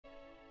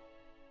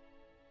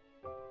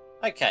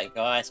Okay,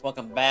 guys,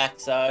 welcome back.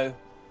 So,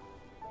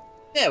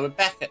 yeah, we're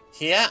back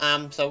here.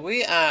 So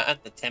we are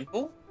at the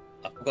temple.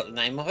 I forgot the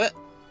name of it.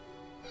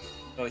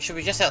 So we should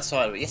be just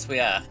outside of it. Yes, we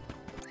are.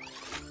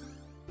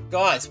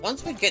 Guys,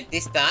 once we get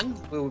this done,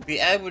 we will be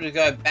able to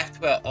go back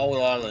to our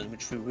old island,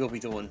 which we will be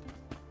doing.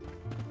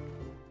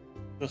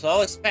 Because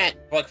I spent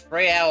like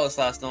 3 hours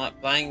last night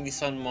playing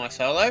this on my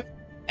solo,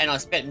 and I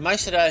spent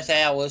most of those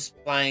hours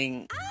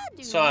playing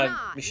side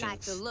missions. I do not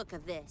like the look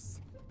of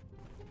this.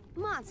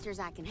 Monsters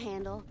I can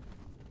handle,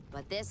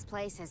 but this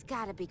place has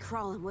got to be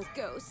crawling with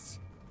ghosts.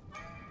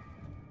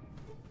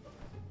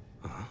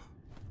 Huh?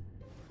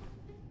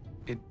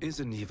 It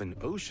isn't even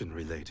ocean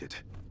related.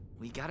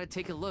 We gotta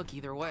take a look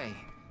either way.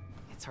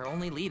 It's our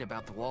only lead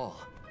about the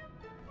wall.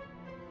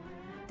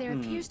 There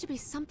appears to be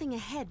something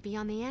ahead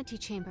beyond the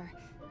antechamber.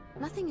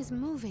 Nothing is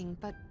moving,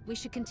 but we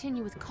should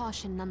continue with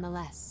caution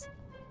nonetheless.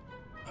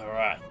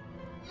 Alright.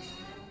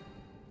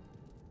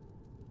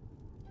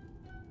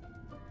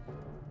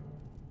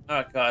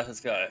 Alright guys, let's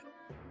go.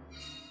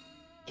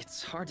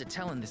 It's hard to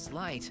tell in this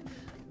light,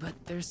 but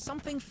there's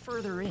something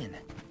further in.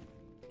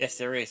 Yes,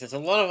 there is. There's a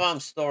lot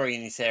of story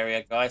in this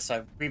area, guys,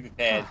 so be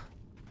prepared.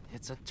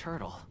 It's a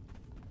turtle.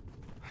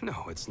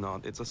 No, it's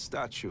not. It's a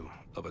statue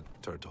of a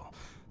turtle.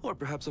 Or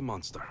perhaps a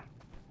monster.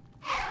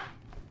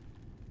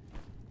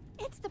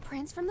 It's the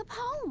prince from the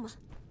poem.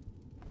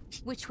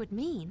 Which would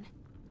mean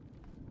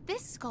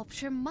this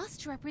sculpture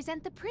must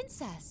represent the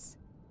princess.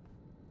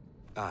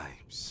 I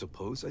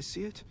suppose I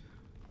see it.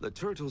 The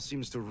turtle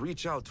seems to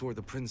reach out toward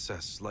the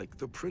princess like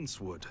the prince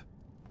would.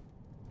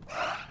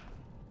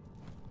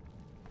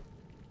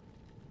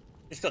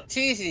 He's got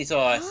tears in his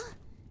eyes. Huh?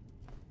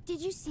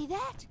 Did you see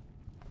that?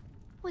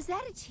 Was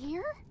that a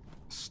tear?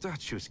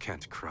 Statues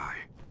can't cry.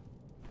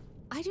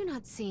 I do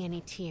not see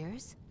any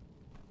tears.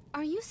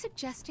 Are you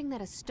suggesting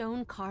that a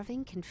stone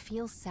carving can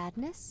feel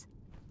sadness?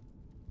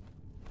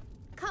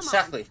 Come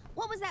Exactly. on.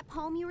 What was that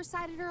poem you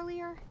recited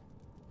earlier?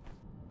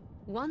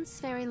 Once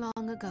very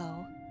long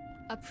ago,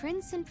 a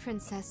prince and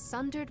princess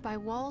sundered by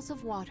walls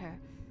of water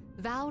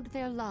vowed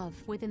their love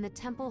within the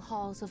temple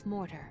halls of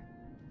mortar.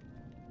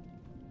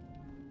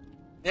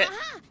 Yeah.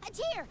 Aha! A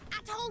tear!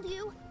 I told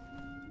you!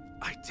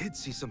 I did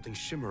see something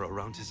shimmer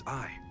around his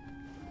eye.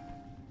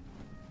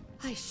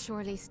 I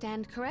surely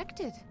stand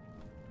corrected.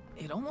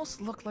 It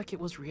almost looked like it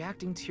was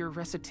reacting to your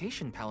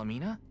recitation,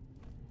 Palomina.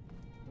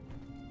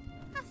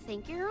 I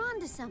think you're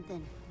onto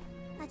something.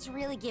 Let's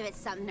really give it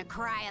something to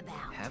cry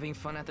about. Having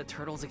fun at the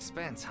turtle's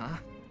expense, huh?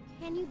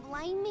 Can you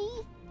blame me?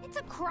 It's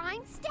a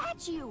crying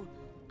statue.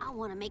 I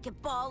want to make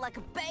it bawl like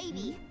a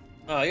baby.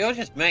 Oh, you're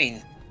just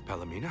mean.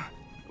 Palomina,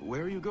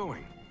 where are you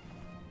going?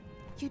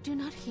 You do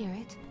not hear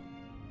it?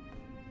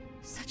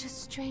 Such a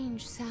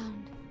strange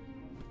sound.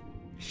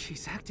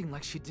 She's acting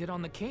like she did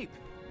on the Cape.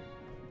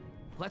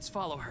 Let's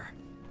follow her.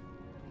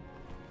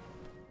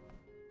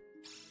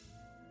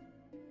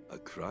 A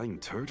crying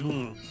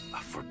turtle?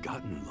 A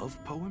forgotten love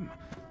poem?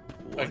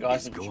 What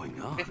guys, is going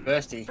on? Get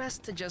thirsty.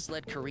 Best to just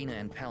let Karina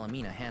and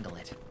Palomina handle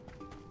it.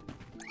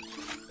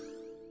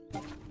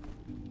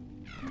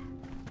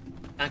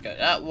 Can't go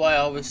that way,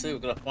 obviously.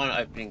 We've got to find an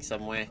opening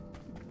somewhere.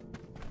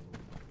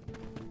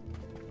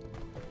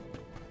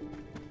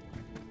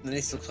 And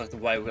this looks like the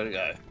way we've got to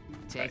go.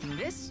 Taking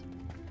this?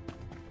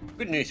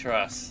 Good news for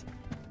us.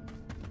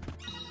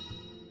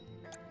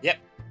 Yep.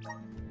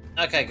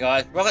 Okay,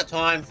 guys. Rocket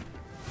time.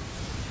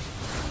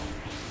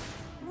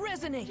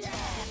 Resonate!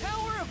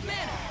 Power of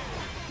mana!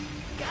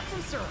 Got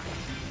some syrup!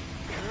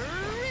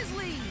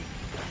 Grizzly!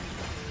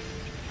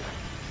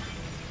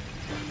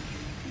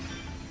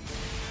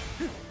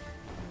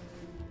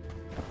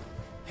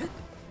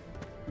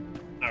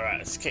 Alright,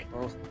 let's get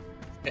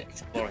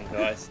exploring,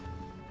 guys.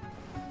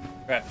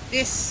 Grab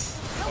this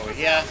over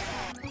here.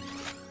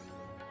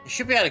 You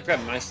should be able to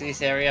grab most of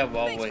this area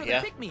while Thanks we're for here.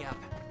 the pick-me-up.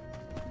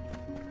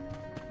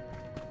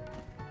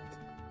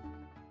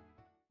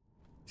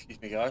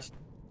 Excuse me, guys.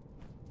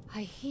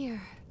 I hear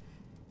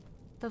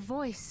the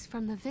voice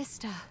from the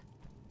vista.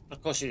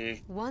 Of course you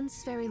do.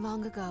 Once very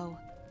long ago,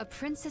 a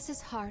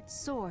princess's heart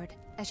soared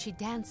as she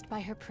danced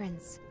by her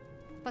prince.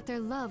 But their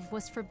love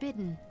was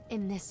forbidden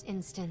in this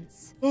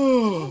instance.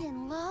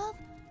 In love?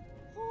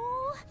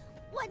 Ooh,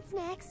 what's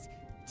next?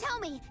 Tell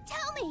me!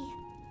 Tell me!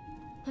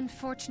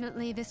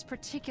 Unfortunately, this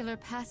particular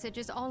passage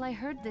is all I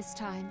heard this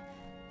time.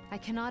 I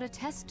cannot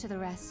attest to the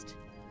rest.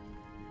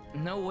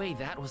 No way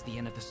that was the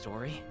end of the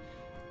story.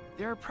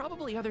 There are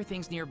probably other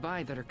things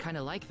nearby that are kind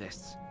of like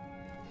this.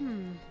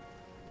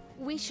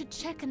 We should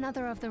check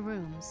another of the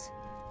rooms.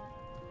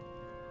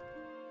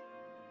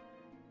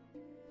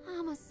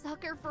 I'm a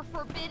sucker for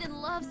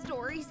forbidden love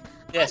stories.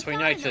 Yes, I we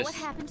gotta know noticed. what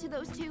happened to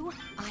those two.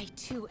 I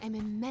too am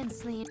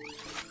immensely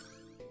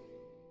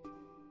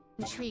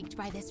intrigued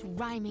by this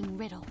rhyming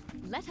riddle.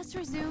 Let us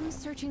resume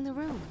searching the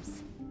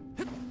rooms.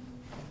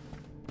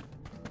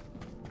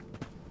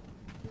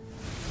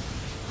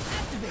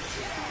 Activate!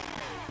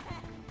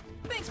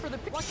 Thanks for the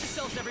watch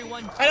yourselves,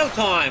 everyone. Idle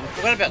time.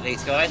 Forgot about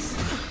these guys.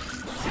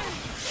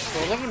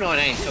 We're level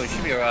 19, so we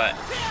should be alright.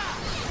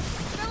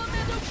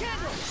 Elemental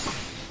candle.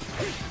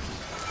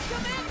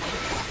 Come in.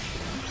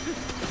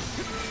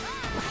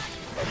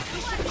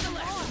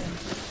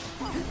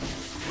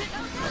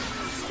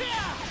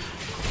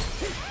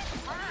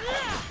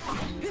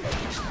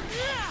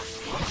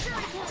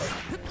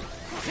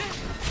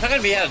 not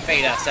going to be able to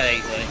beat us that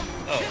easily.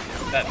 Oh,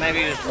 but maybe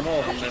there's more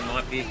of them than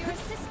might be.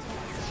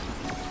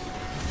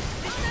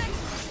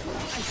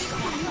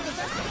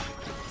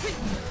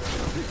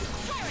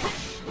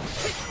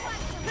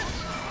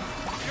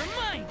 You're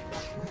mine.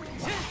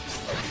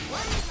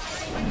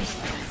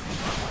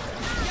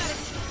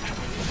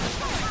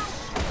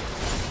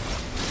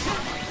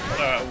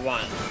 Alright,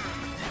 one.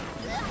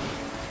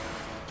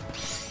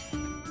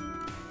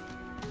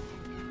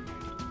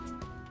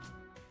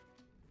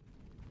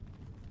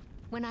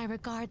 When I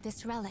regard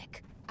this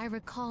relic, I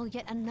recall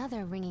yet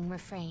another ringing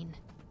refrain.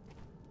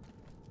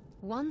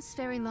 Once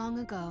very long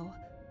ago,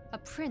 a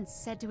prince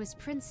said to his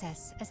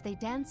princess as they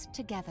danced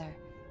together,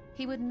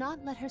 he would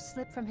not let her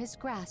slip from his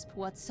grasp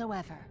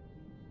whatsoever.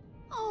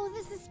 Oh,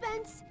 the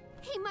suspense!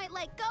 He might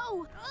let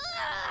go!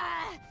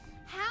 Ugh!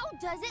 How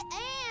does it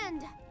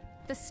end?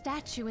 The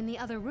statue in the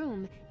other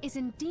room is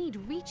indeed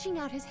reaching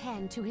out his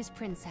hand to his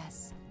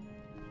princess.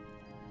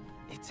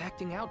 It's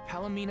acting out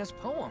Palomina's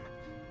poem.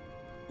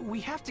 We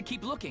have to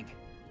keep looking.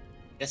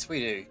 Yes, we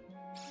do.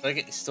 Gotta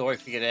get this story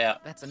figured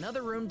out. That's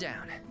another room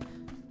down.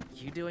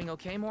 You doing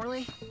okay,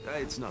 Morley?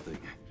 It's nothing.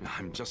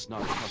 I'm just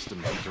not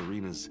accustomed to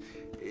Karina's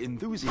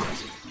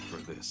enthusiasm for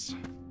this.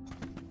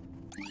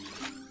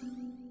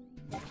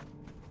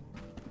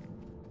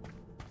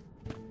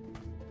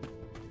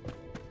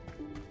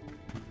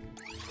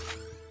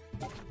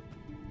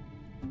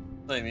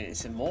 I mean,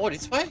 is there more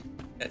this way?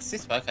 It's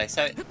this way. Okay,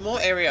 so more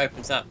area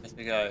opens up as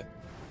we go.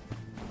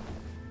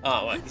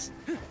 Oh, wait.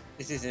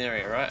 This is an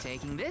area, right?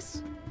 Taking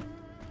this?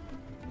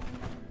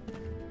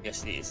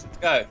 Yes, it is. Let's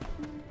go.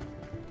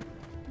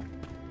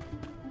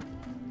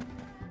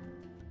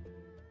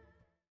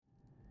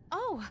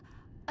 Oh,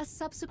 a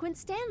subsequent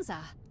stanza.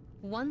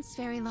 Once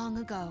very long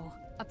ago,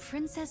 a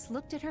princess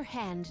looked at her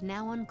hand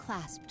now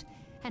unclasped,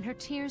 and her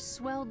tears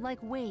swelled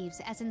like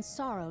waves as in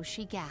sorrow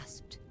she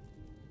gasped.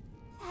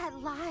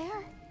 That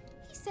liar!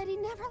 He said he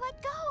never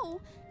let go,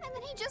 and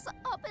then he just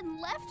up and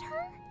left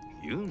her?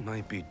 You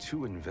might be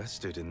too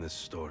invested in this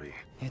story.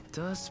 It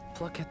does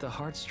pluck at the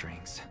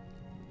heartstrings.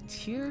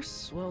 Tears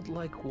swelled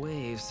like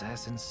waves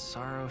as in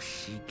sorrow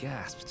she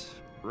gasped,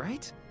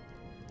 right?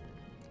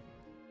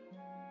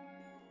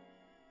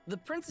 The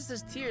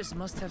princess's tears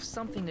must have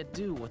something to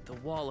do with the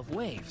wall of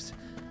waves,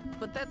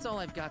 but that's all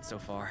I've got so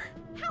far.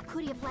 How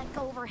could he have let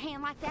go of her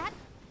hand like that?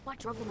 What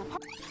drove them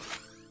apart?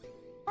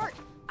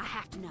 I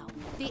have to know.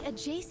 The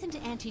adjacent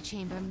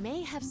antechamber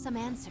may have some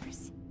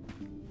answers.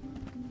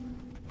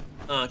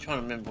 Oh, I'm trying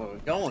to remember where we're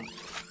going.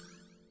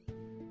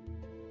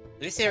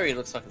 This area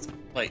looks like it's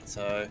complete,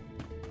 so...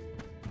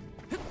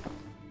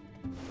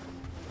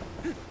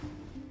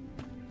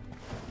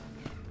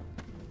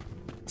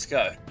 Let's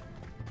go.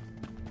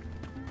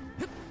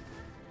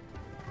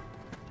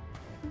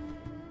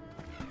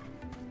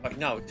 Wait,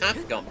 no, we can't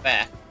be going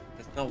back.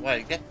 There's no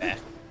way to get back.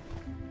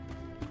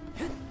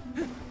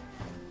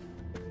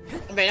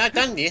 I mean, I've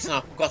done this and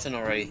I've forgotten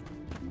already.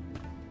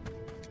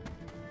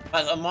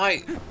 But on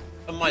my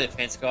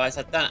defense, guys,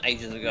 I've done it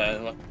ages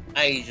ago. Like,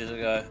 ages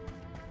ago.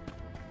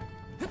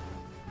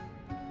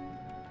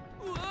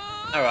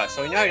 Alright,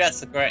 so we know that's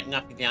the great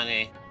nothing down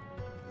there.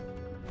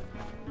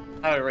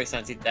 I had a reason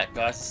I did that,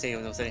 guys, to see if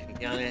there was anything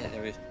down there.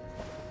 There is.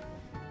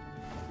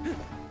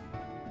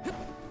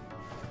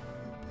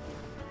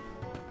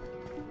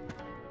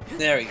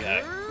 There we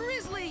go.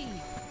 Grizzly!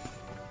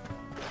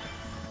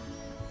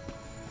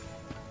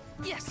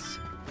 Yes!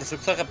 This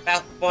looks like a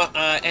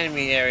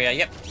enemy area,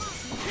 yep.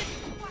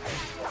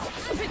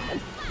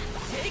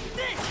 Take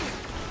this!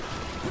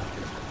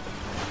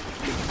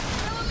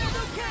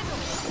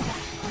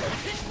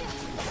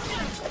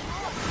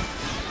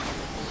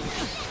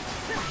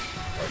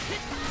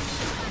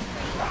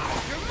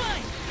 You're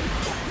mine!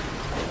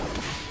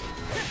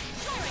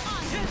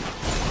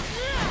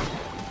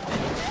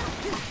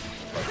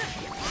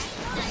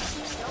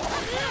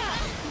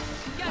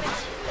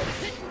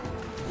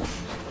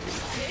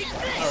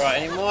 Alright,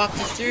 any more after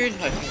this dude?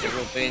 I think there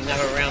will be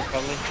another round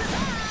probably.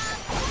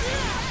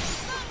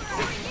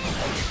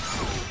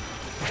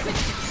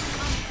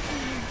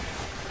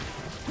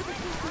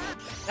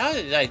 How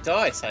did they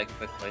die so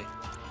quickly?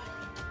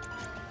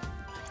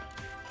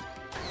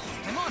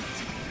 I'm on it.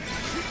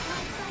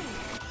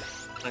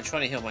 I'm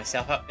trying to heal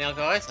myself up now,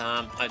 guys.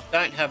 I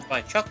don't have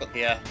my chocolate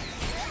here.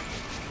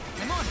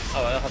 I'm on it.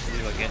 Oh, I'll have to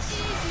do, I guess.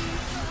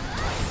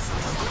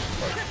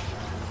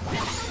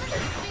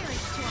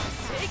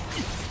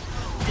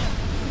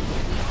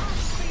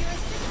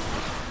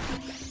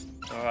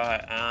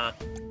 Alright, I'm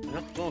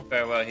not doing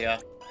very well here.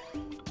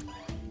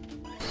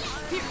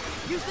 Here,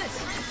 use this.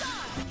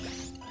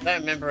 I don't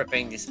remember it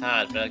being this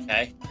hard, but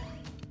okay.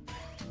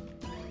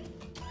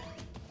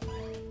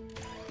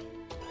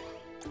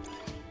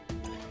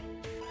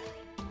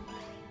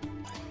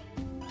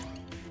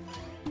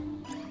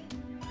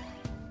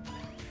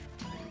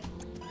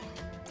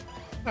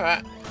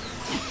 Alright.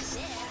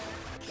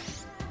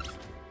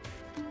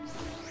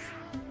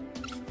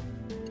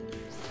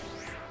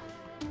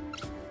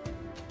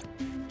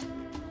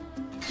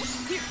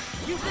 Here,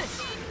 use this.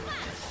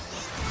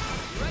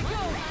 Here I go.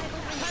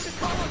 Time to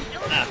call on the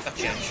Ah,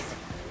 change.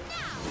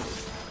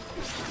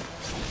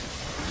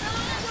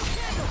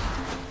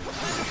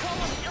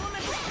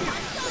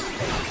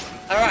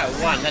 Alright,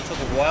 one. That took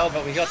a while,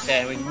 but we got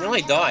there. We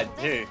nearly died,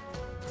 too.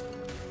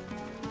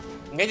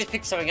 We need to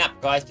pick something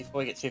up, guys, before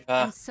we get too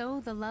far. And so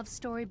the love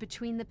story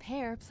between the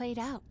pair played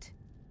out.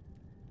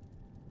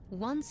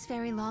 Once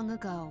very long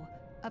ago,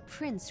 a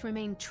prince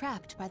remained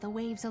trapped by the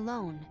waves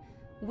alone,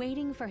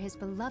 waiting for his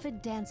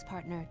beloved dance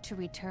partner to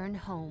return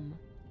home.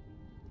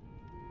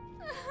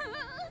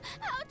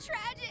 How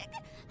tragic!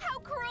 How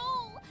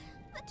cruel!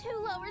 The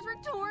two lovers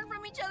were torn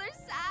from each other's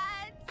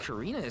sides.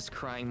 Karina is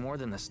crying more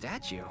than the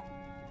statue.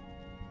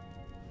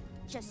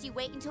 Just you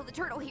wait until the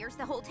turtle hears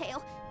the whole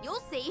tale.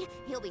 You'll see,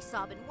 he'll be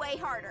sobbing way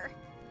harder.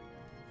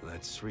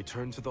 Let's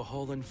return to the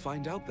hall and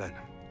find out then,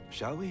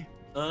 shall we?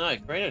 Oh no,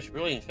 Karina's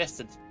really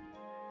infested.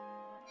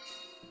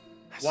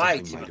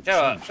 Something Wait, might have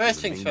alright, changed first with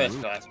the things main first,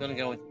 route. guys. I'm gonna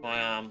go into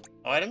my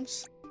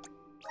items.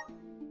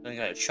 I'm gonna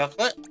go to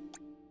chocolate.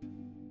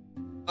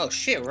 Oh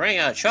shit, we're running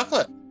out of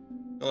chocolate.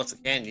 Got lots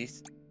of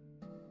candies.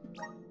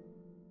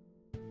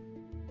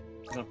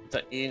 I'm gonna put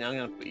that in, I'm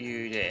gonna put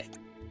you there.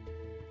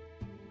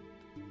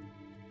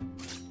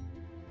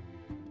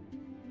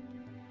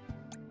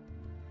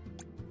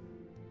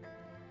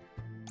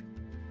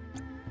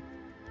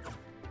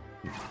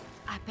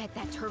 I bet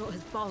that turtle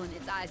is bawling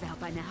its eyes out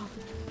by now.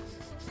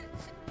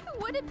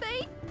 Would it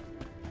be?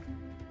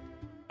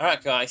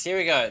 Alright guys, here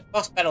we go.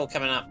 Boss battle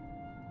coming up.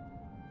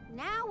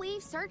 Now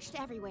we've searched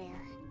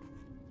everywhere.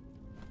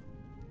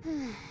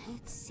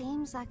 It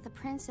seems like the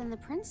prince and the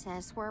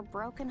princess were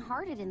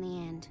broken-hearted in the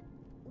end.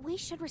 We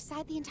should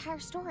recite the entire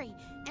story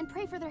and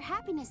pray for their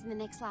happiness in the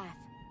next life.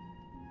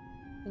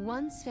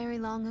 Once very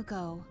long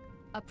ago,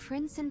 a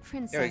prince and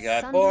princess Here we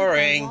go. sundered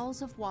Boring. by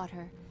walls of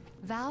water,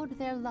 vowed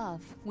their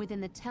love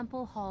within the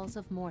temple halls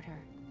of mortar.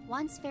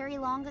 Once very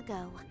long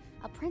ago,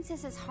 a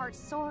princess's heart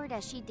soared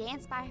as she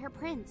danced by her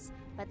prince,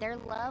 but their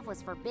love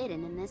was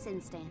forbidden in this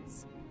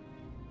instance.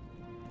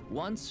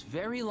 Once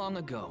very long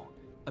ago,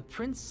 a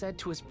prince said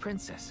to his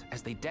princess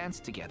as they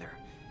danced together,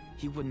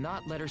 he would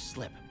not let her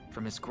slip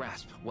from his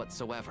grasp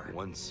whatsoever.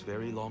 Once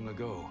very long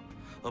ago,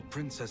 a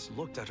princess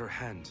looked at her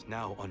hand,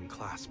 now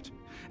unclasped,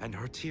 and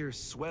her tears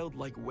swelled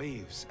like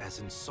waves as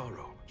in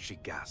sorrow she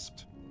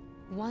gasped.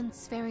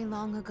 Once very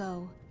long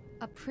ago,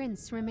 a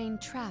prince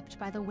remained trapped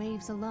by the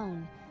waves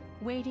alone,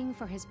 waiting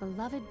for his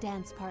beloved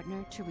dance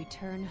partner to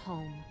return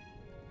home.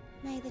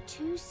 May the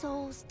two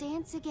souls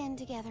dance again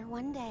together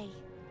one day.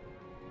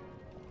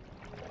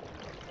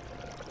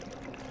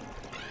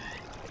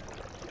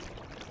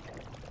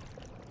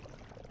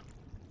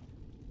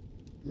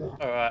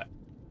 Alright.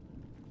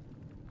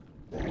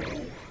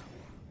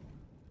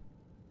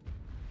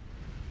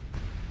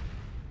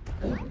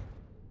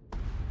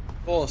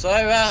 Ball's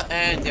over,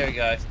 and there we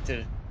go.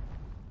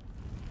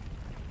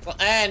 Well,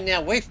 and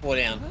now we fall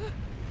down.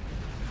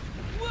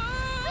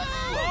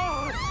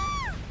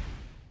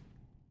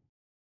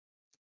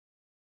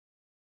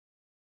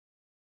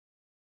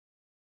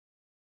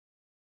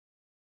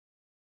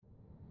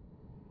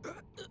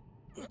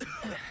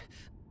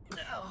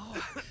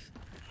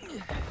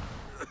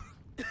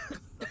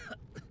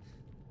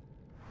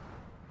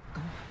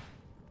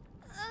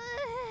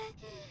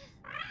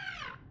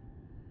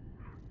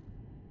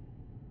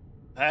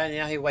 And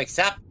now he wakes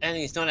up, and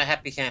he's not a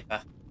happy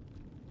camper.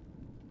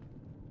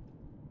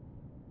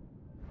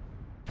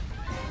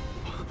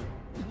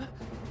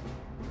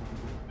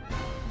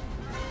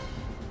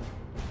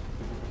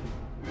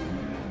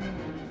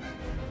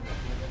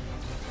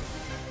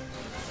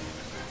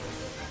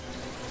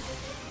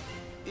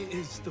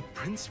 Is the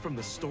prince from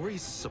the story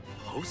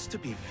supposed to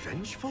be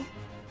vengeful?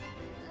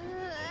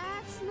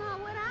 That's not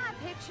what I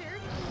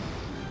pictured.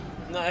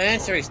 No, the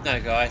answer is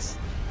no, guys.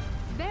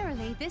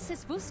 Verily, this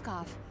is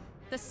Vuskov,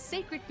 the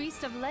sacred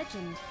beast of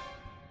legend.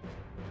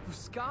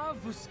 Vuskov?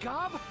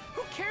 Vuskov?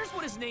 Who cares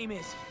what his name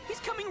is? He's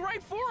coming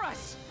right for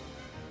us!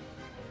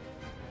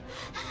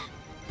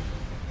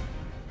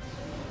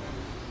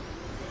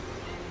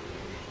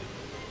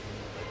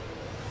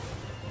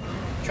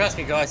 Trust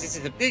me, guys, this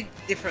is a big,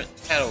 different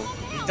Tatoh.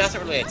 He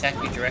doesn't really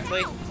attack me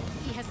directly.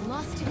 He has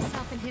lost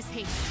himself in his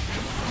haste.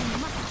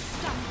 We must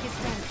stop his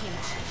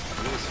rampage.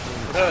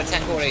 We've got to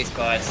attack all these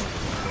guys.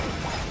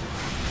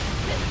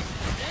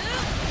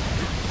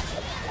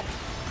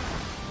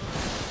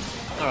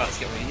 Alright, let's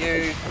get rid of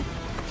you.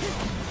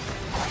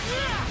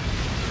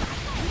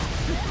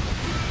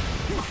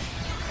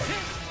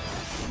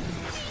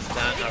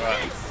 Done,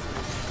 alright.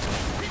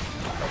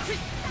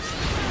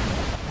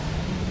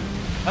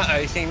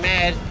 Uh-oh, he's getting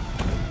mad.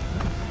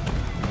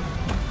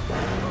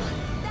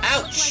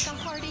 Ouch! Like a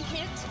hearty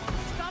hit.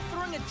 Stop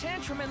throwing a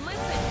tantrum and listen!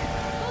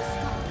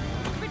 Vuskov,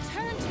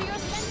 return to your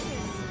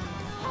senses.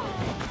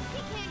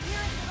 He can't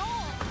hear us at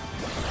all.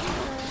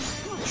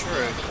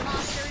 True.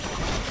 Monsters.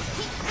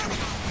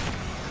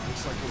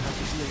 Looks like we'll have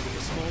to deal with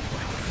a small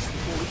fight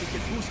before we can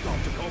get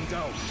Vuskov to calm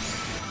down.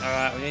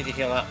 Alright, we need to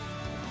heal up.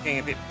 Getting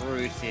a bit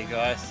bruised here,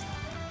 guys.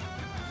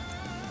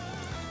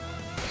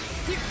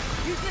 Here,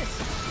 use this!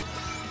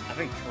 I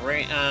think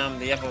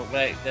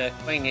the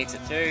queen needs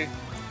it too.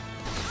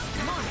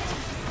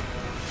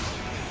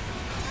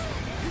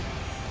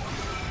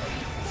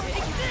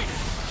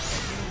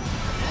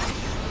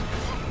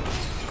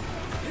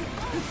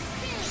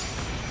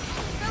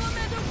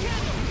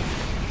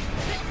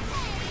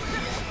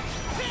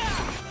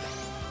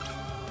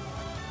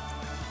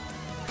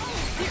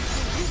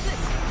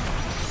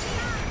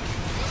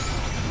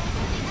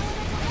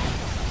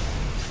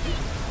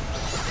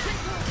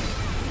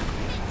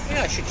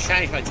 I should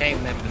change my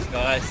team members,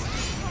 guys.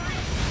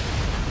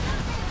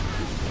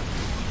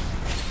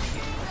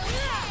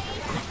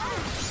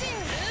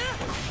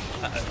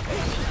 Uh-oh.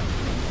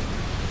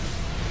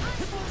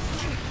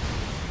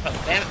 Oh,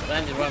 damn it,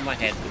 landed right on my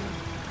head.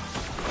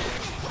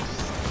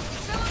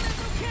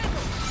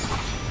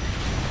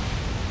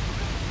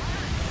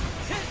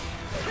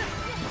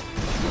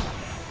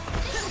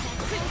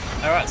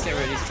 Alright, let's get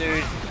rid of this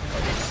dude.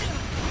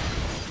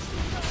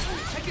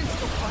 I can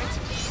still fight.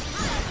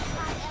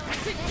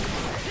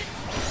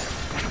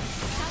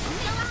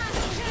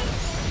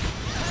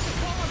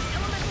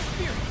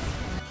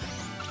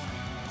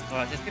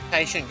 Alright, just be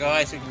patient,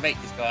 guys. We can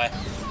beat this guy.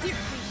 Here,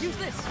 use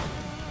this.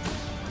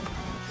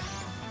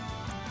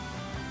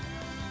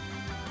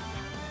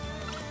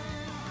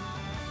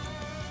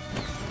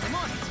 Come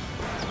on.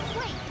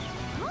 Wait.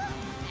 Huh?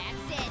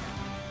 That's it.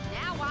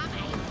 Now I'm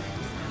angry.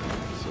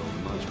 So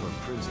much for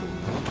princely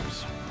manners.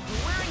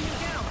 We're wearing you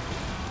down.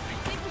 I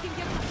think we can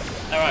get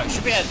them. Alright, we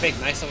should be able to beat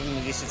most of them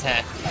with this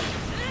attack.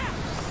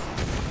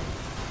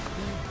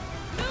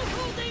 No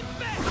holding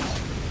back.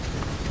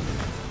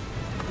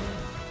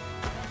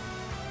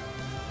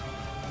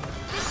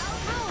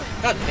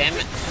 God damn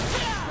it.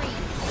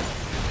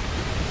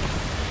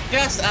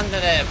 Just under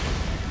there.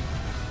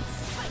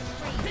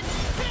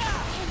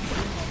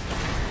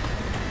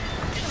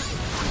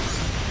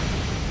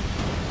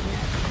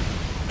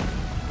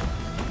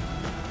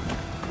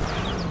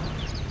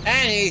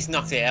 And he's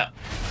knocked out.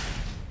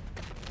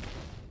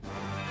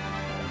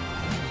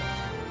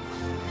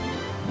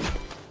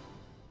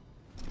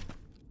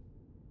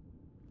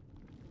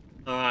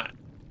 Alright.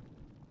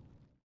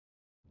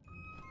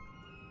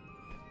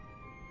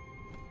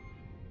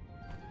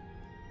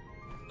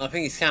 I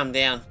think he's calmed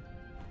down.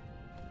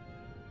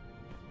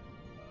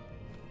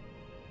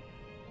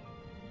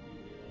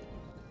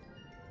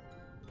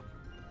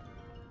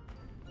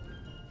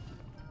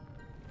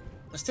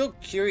 I'm still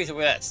curious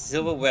where that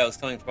silver whale's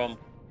coming from.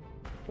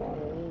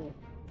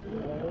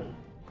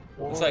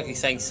 Looks like he's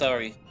saying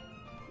sorry.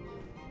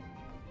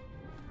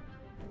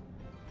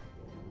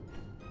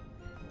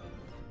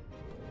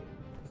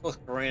 Of course,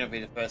 Karina will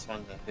be the first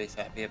one to be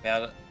so happy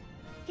about it.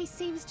 He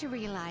seems to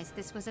realize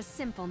this was a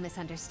simple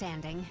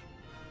misunderstanding.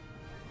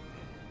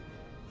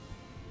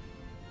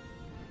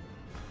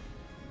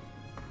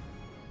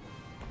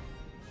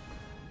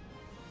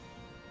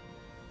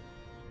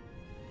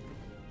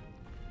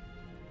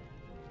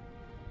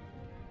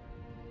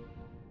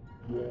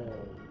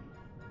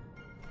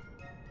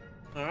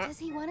 Alright. Does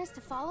he want us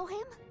to follow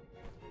him?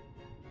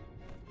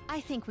 I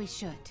think we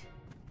should.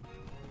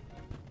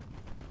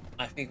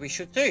 I think we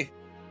should too.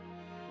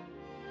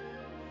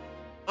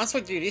 Once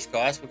we do this,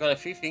 guys, we've got a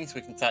few things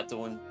we can start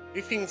doing. A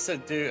few things to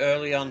do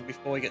early on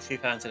before we get too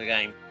far into the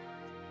game.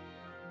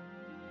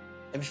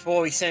 And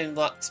before we spend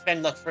like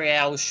 3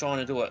 hours trying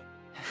to do it.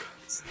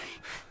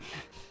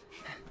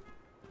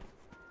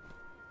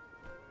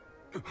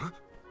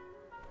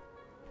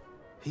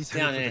 He's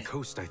Down headed for here. the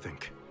coast, I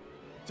think.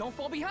 Don't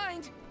fall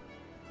behind.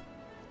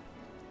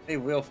 He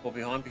will fall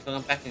behind because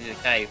I'm back into the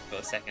cave for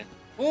a second.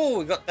 Oh,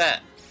 we got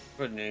that.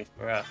 Good news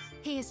for us.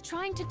 He is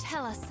trying to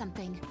tell us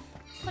something.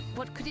 But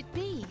what could it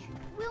be?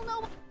 We'll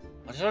know.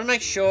 I just want to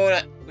make sure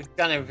that we've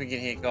done everything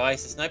in here,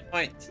 guys. There's no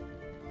point.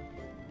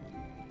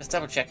 Just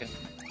double checking.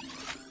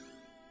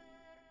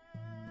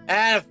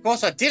 And of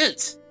course I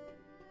didn't!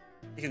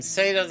 You can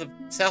see it on the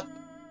south.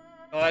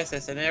 Guys,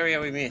 there's an area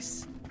we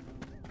missed.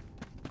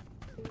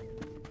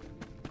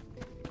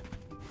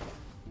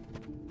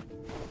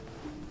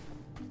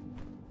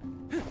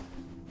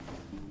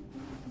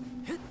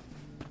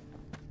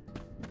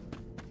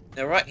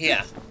 They're right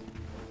here.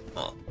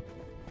 Oh.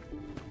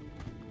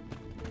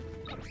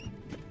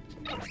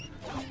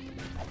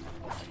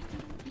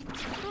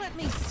 Let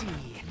me see.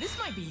 This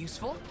might be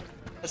useful.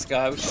 Let's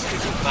go. Let's do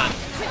some fun.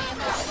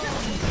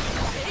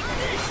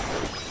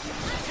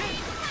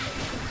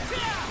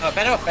 Oh,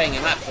 better off banging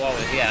him up while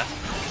we're here.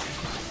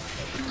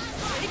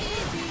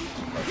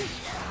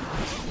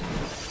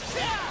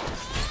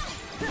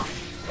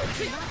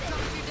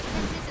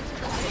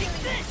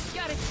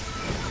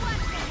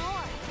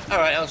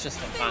 Alright, that was just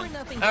for fun.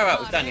 Alright,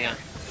 we're done here.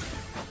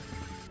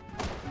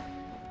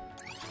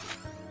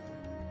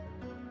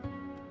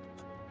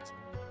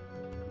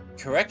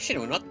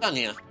 Correction, we're not done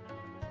here.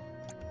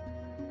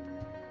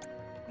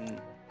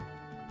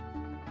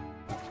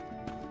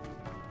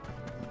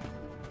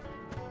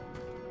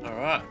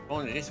 Alright,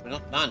 according to this, we're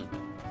not done.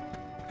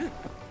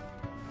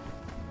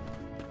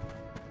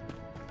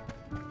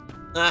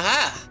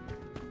 Aha!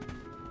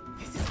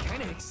 This is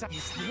kind of exciting.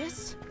 Is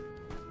this?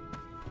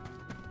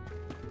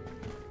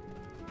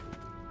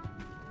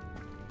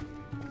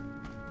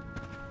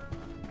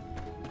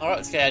 Alright,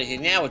 let's get out of here.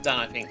 Now we're done,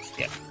 I think.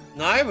 Yeah.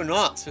 No, we're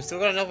not. So we've still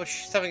got another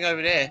something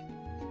over there.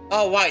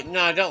 Oh, wait.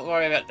 No, don't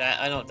worry about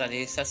that. I know what that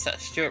is. That's that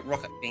Stuart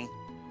rocket thing.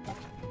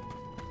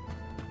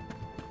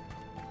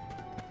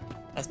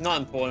 That's not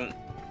important.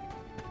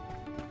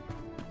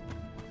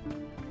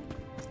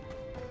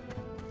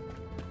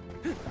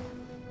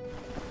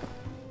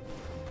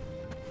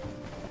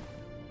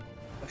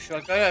 Or should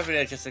I go over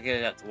there just to get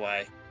it out the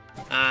way?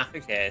 Ah,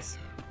 who cares?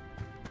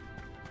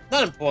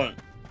 Not important.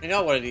 You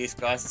know what it is,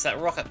 guys. It's that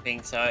rocket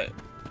thing, so...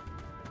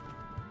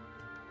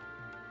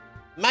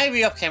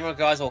 Maybe off camera,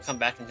 guys, will come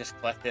back and just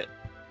collect it.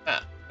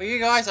 But for you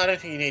guys, I don't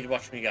think you need to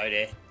watch me go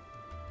there.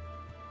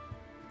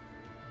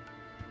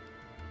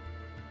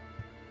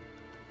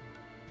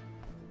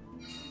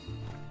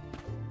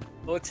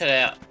 We'll check it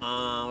out.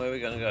 Where are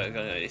we gonna go? We're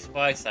gonna go this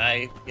way,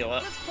 save, heal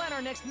up. Let's plan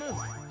our next move.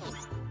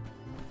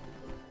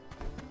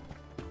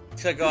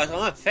 So guys, I'm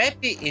a fair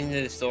bit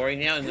into the story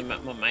now in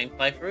my main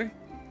playthrough.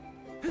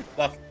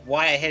 Like,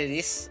 way ahead of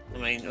this. I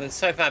mean, it was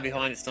so far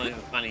behind, it's not even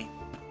funny.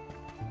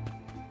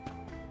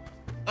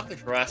 Luckily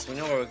for us, we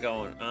know where we're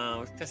going.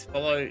 Let's just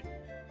follow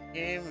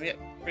him. Yep,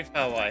 pretty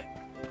far away.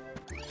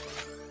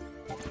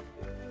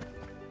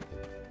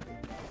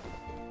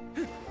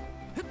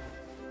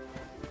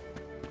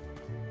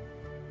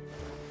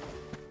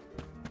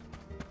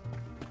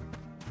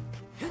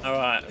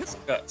 Alright, let's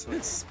got some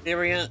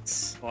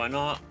experience. Why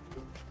not?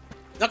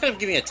 Not going to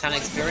give me a ton of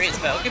experience,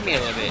 but it'll give me a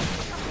little bit.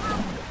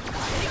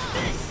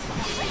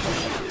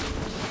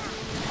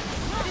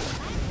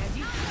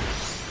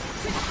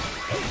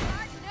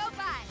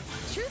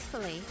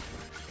 Truthfully,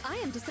 I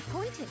am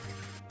disappointed.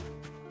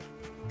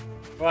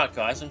 Right,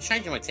 guys, I'm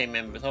changing my team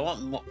members. I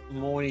want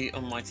Morty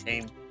on my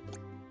team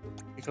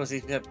because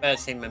he's a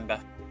better team member.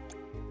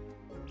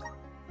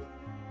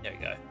 There we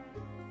go.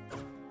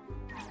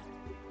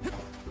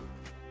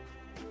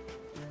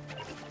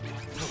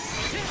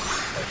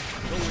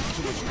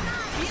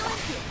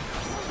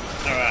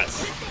 Alright.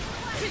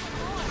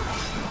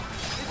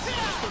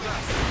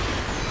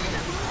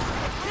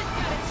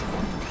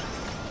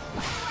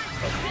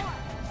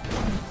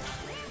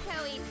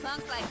 How eat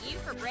punks like you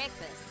for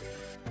breakfast.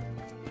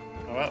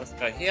 Alright, let's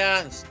go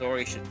here. The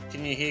story should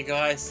continue here,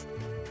 guys.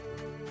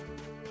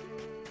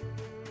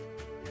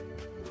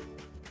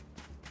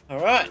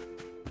 Alright.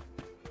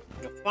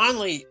 We'll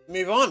finally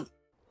move on.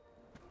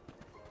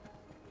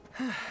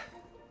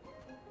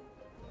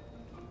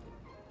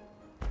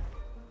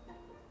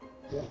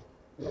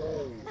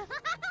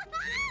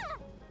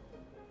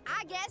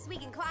 I guess we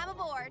can climb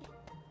aboard.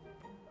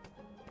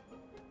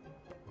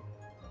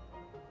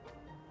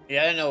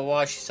 Yeah, I don't know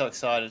why she's so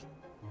excited.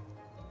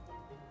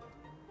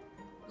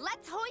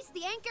 Let's hoist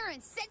the anchor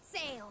and set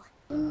sail.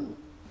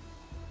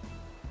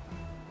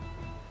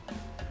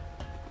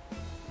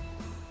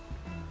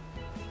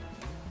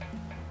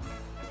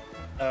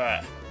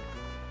 Alright.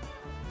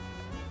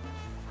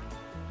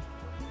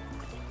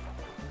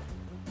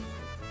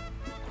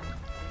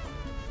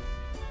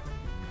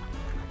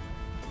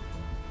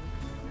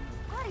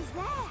 What is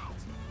that?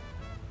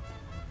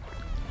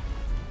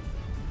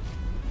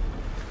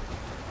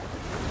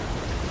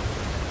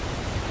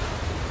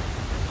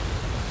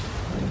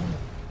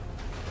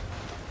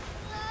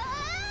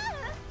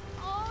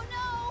 Oh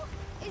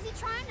no! Is he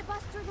trying to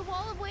bust through the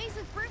wall of waves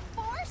with brute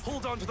force?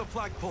 Hold on to the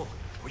flagpole,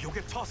 or you'll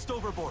get tossed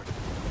overboard.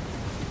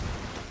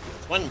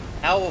 One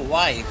hell of a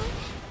wave.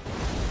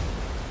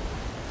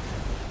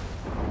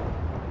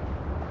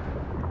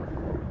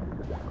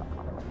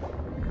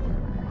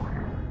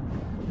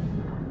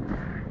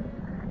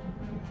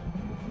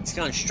 It's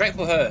going straight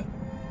for her.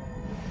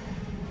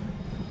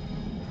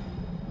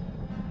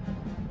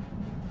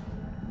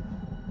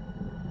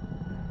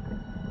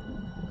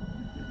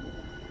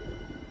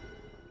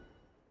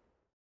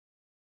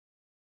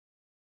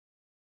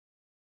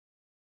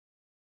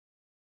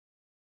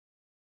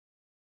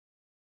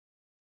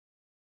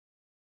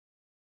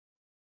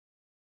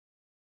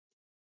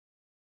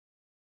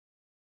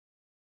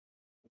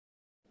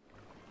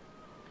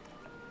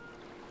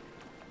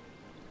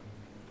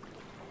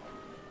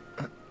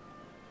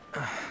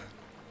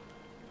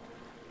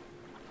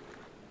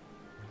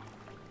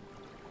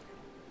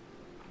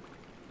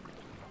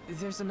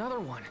 There's another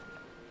one.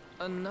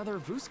 Another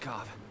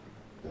Vuskov.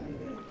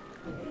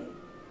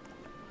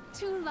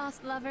 Two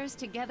lost lovers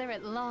together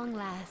at long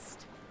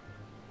last.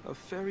 A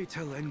fairy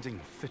tale ending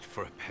fit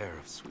for a pair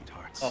of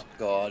sweethearts. Oh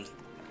god.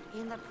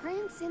 And the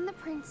prince and the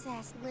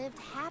princess lived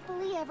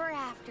happily ever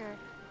after.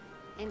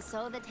 And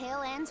so the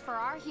tale ends for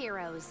our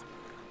heroes.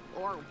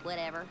 Or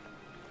whatever.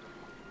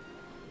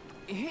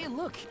 Hey,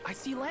 look, I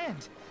see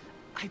land.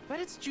 I bet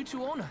it's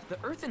Jutuona, the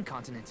earthen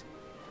continent.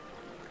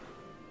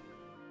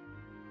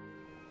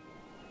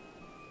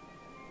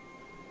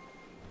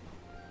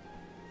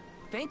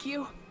 Thank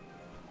you.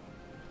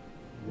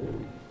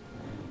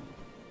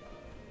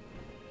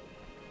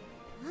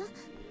 Huh?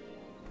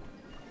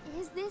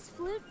 Is this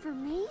flute for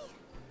me?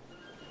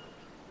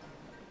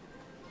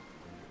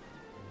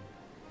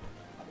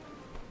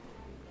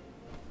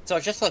 So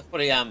just like for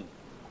the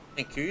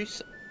thank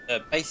yous,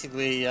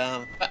 basically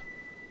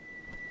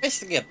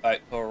Basically a boat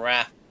or a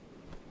raft.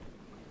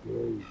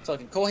 So I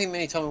can call him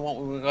anytime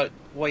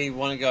we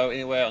want to go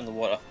anywhere on the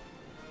water.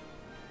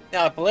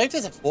 Now I believe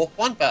there's a fourth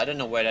one, but I don't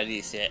know where that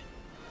is yet.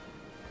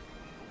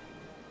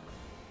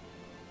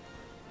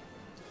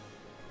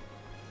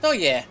 So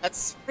yeah,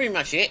 that's pretty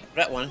much it for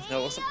that one.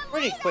 So it was a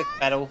pretty quick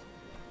battle.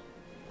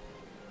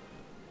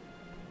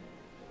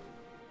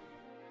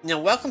 Now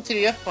welcome to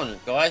the Earth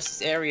continent, guys.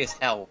 This area is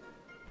hell.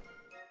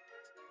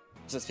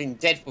 So it's been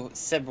dead for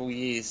several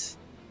years.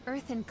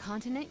 Earth and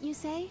continent, you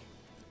say?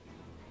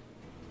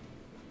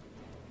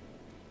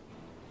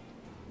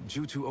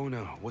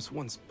 Jutu-Ona was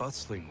once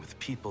bustling with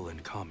people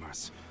and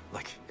commerce,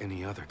 like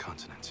any other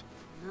continent.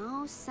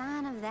 No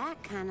sign of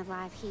that kind of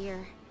life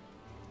here.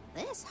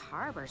 This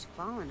harbor's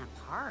falling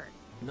apart.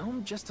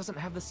 Gnome just doesn't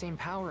have the same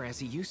power as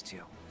he used to.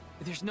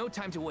 There's no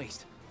time to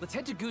waste. Let's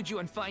head to Guju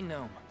and find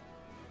Gnome.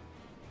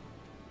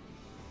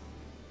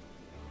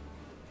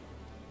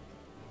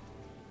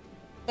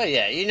 So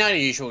yeah, you know the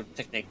usual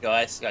technique,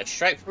 guys. Go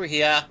straight through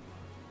here,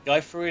 go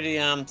through the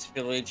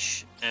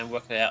village, and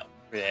work it out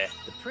through there.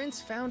 The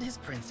prince found his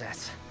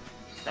princess.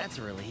 That's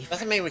a relief.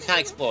 Doesn't mean we can't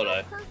explore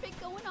though. Perfect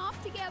going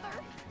off together.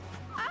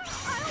 I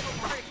almost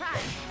started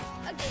crying.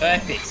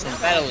 Perfect, some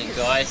battling,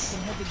 guys.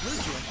 Head to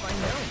Guju and find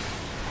Gnome.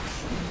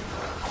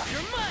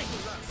 You're mine.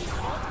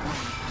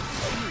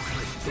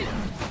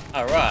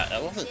 Alright,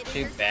 that wasn't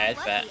too bad,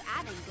 but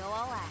I didn't go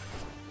all out.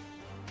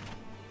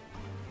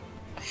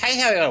 I hate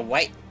how we gotta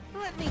wait.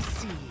 Let me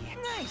see.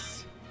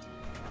 Nice.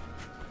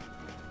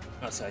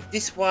 Oh, so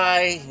this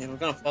way, and we're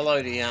gonna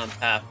follow the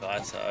path,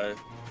 guys. So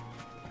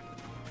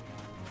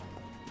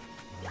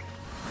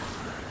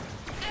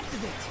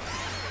Activate.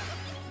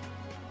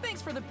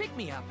 Thanks for the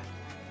pick-me-up.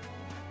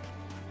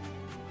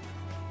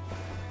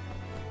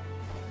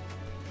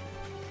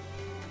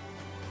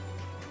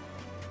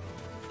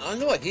 I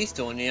wonder what he's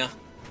doing here.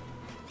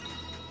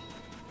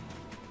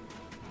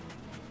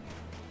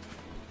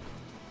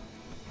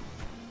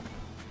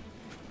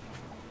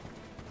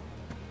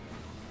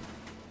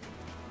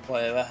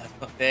 Whatever,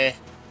 not there.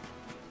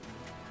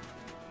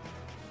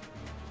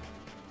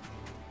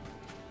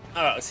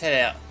 Alright, let's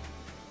head out.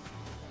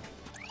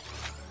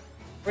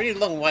 Pretty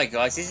long way,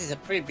 guys. This is a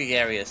pretty big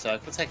area, so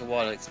it could take a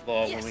while to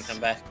explore when we come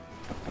back.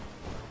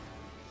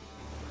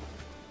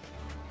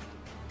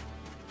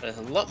 There's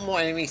a lot more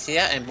enemies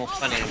here and more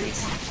fun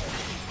enemies.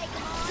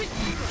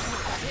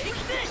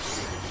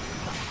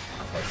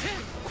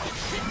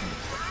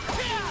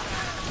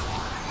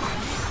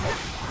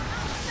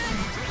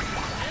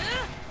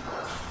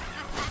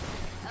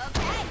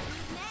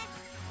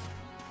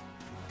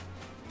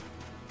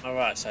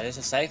 Alright, so there's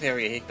a safe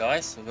area here,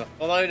 guys. So we'll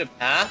follow the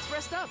path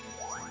Rest up.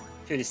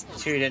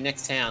 to the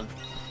next town.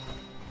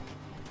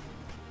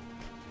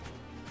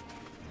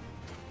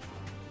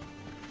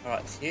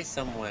 Alright, it's here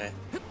somewhere.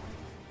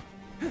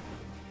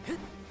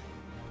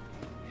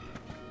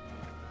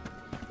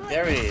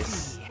 There it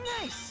is.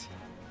 Nice.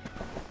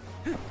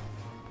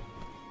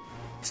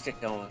 Let's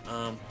get going.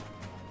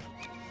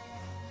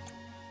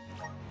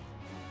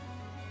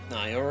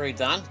 No, you're already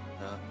done.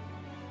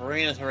 No.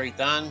 Arena's already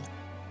done.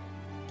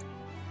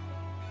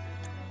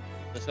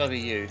 It's gotta be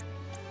you.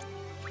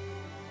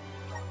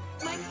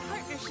 My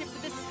partnership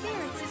with the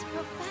spirits is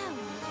profound.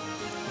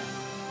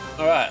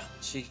 Alright,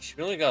 she's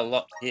really got a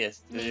lot here to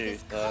May do,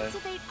 this so.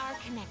 cultivate our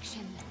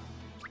connection.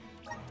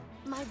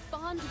 My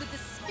bond with the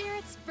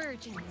spirits'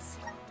 virgins.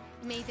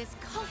 May this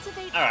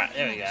cultivate our Alright,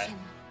 there we go. connection.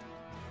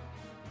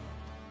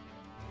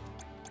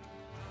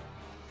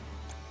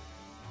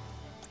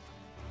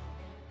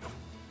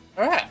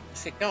 Alright,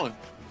 let's get going.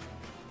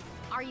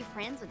 Are you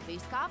friends with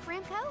Vuskov,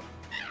 Remco?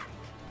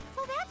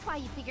 So that's why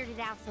you figured it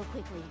out so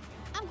quickly.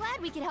 I'm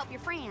glad we could help your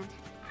friend.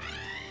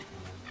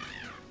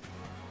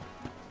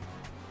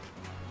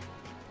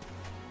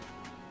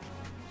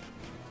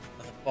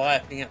 There's a fire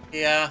thing up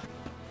here.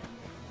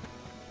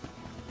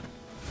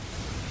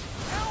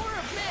 Power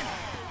of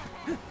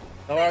men.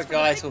 Alright,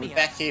 guys, we'll be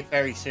back here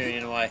very soon,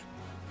 anyway.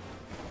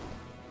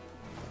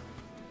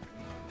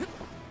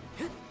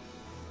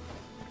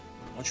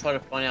 I'll try to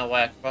find our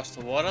way across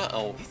the water.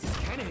 Oh, This is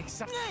kind of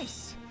exciting.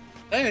 Nice.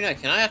 I don't even know.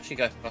 Can I actually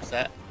go across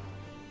that?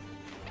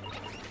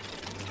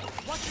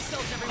 Watch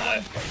yourselves, No.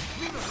 everyone.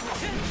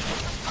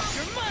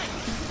 You're mine.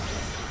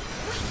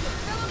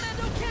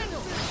 Elemento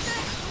candle.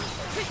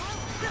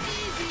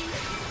 Easy.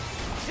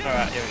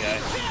 Alright, here we go.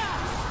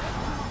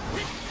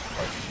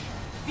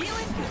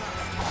 Feeling good.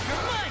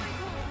 You're mine.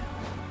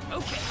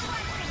 Okay.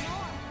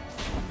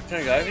 Can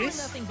I go over We're this?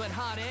 nothing but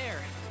hot air.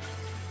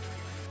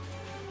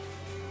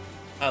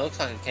 Oh, it looks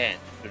like I can.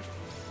 Good.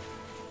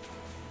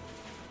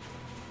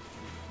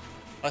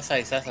 I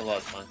say so, that's a lot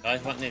of fun,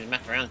 guys. Won't need to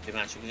muck around too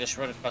much. You can just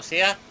run across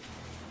here,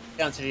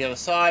 down to the other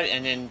side,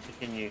 and then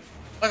continue.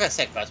 Like I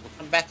said, guys, we'll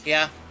come back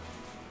here,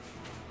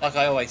 like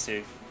I always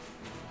do.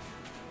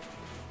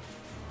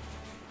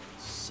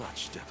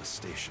 Such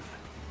devastation.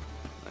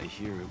 I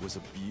hear it was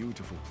a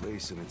beautiful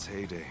place in its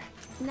heyday.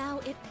 Now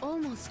it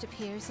almost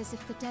appears as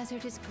if the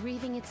desert is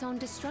grieving its own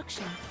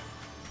destruction.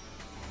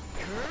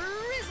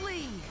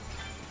 Grizzly.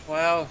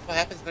 Well, what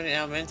happens when an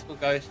elemental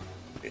goes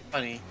bit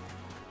funny.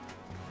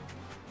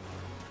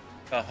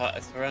 Oh,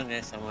 it's around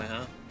there somewhere,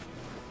 huh?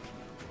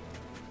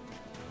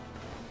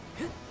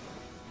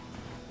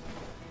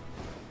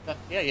 Oh,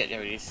 yeah,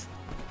 there it is.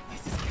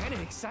 This is kind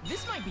of exciting.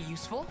 This might be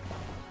useful.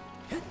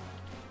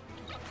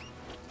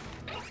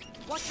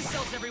 Watch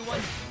yourselves,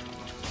 everyone.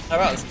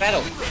 Alright, let's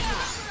battle.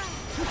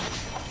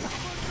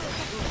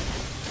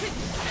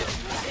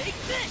 Take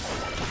this!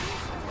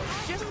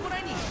 Just what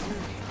I need.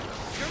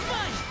 You're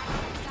mine!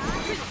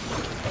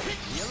 The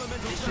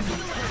elemental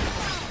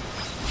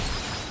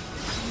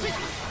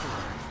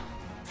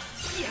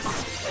yes!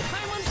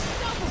 I'm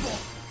unstoppable!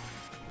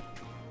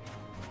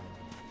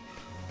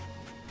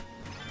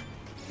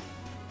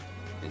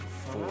 In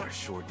 4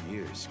 short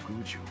years,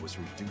 Guju was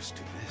reduced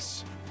to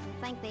this.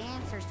 I think the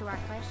answers to our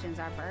questions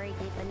are buried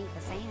deep beneath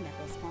the sand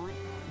at this point.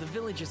 The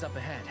village is up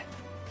ahead.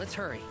 Let's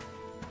hurry.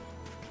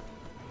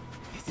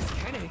 This is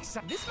kind of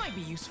exciting. This might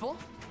be useful.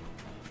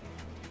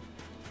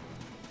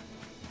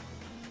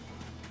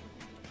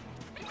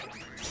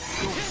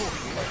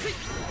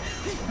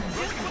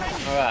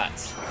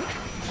 Alright.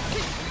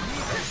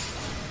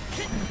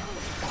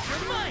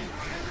 You're mine!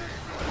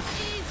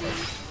 Easy!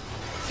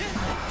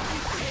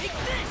 Take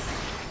this!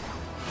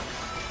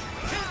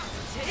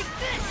 Take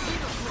this!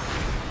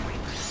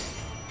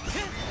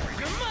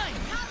 You're mine!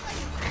 Got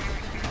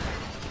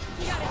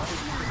it!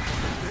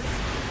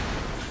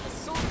 A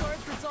soul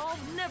guard's resolve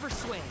never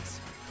sways.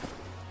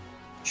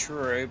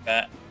 True,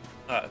 but...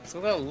 Alright, so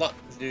we've got a lot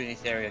to do in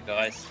this area,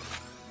 guys.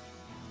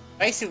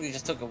 Basically, we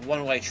just took a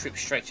one-way trip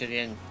straight to the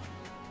end.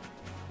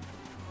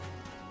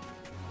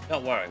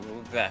 Don't worry,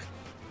 we'll be back.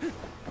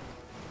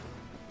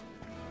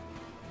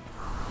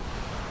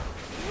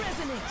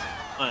 Resonate!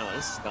 I know where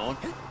this is going.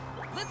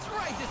 Let's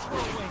ride this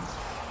whirlwind!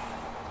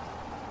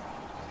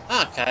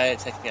 Okay,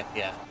 let's take it up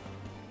here.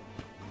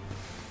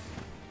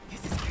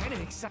 This is kind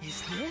of exciting.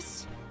 Is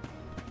this?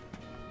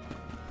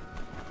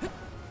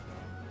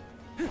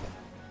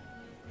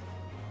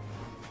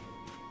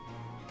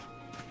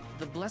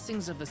 The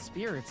blessings of the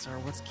spirits are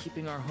what's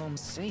keeping our home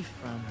safe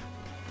from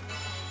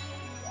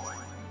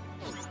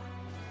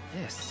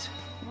this.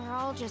 We're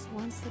all just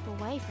one step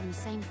away from the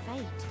same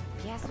fate.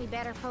 Guess we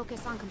better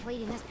focus on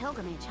completing this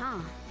pilgrimage, huh?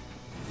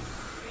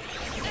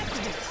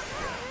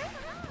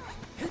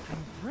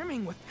 I'm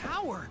brimming with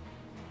power.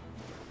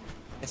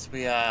 Yes,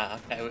 we are.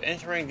 Okay, we're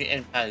entering the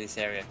end part of this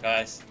area,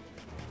 guys.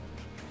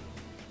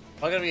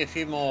 Are gonna be a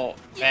few more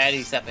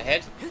baddies up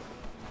ahead?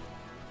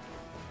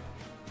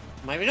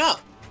 Maybe not.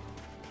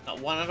 Not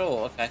one at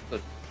all. Okay,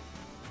 good.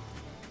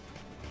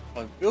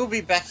 We'll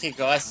be back here,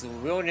 guys, so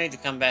we'll need to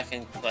come back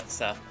and collect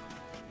stuff.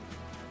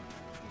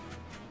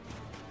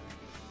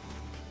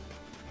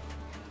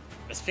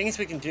 There's things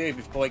we can do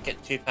before we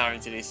get too far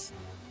into this.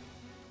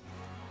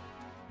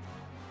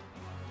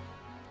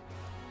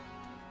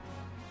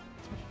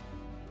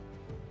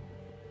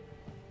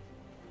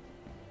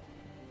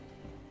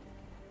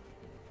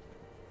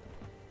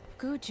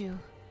 Guju,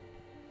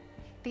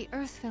 the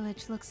Earth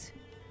Village looks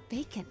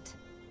vacant.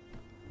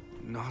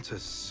 Not a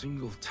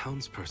single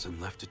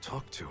townsperson left to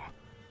talk to.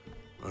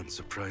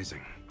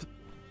 Unsurprising.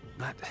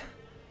 But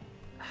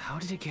how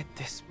did it get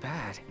this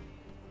bad?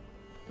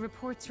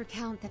 Reports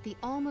recount that the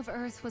Alm of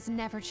Earth was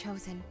never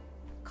chosen,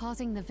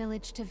 causing the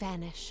village to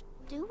vanish.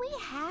 Do we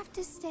have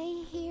to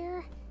stay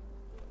here?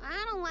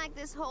 I don't like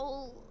this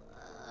whole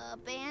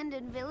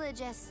abandoned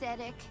village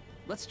aesthetic.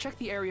 Let's check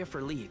the area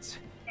for leads.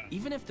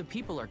 Even if the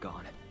people are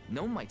gone,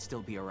 Gnome might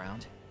still be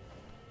around.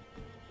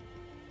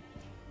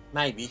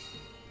 Maybe.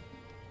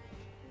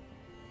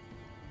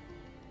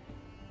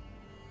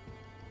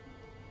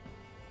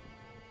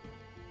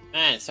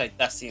 Man, it's so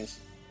dusty.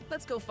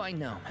 Let's go find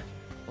Gnome.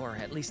 Or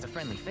at least a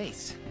friendly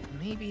face.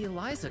 Maybe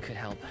Eliza could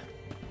help.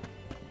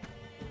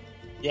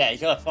 Yeah, you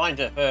gotta find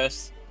her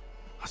first.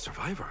 A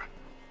survivor?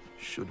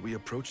 Should we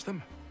approach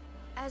them?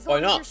 As Why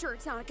long as not? you're sure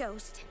it's not a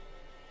ghost.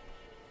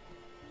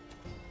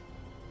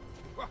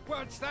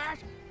 What's that?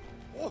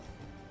 Oh,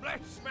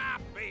 bless my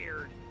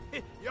beard.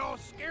 Y'all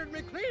scared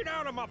me clean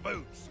out of my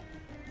boots.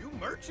 You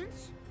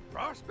merchants?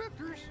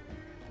 Prospectors?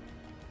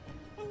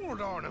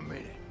 Hold on a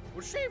minute.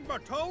 Well, shave my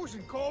toes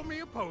and call me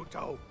a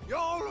poto.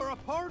 Y'all are a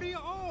party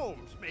of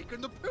alms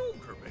making the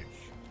pilgrimage.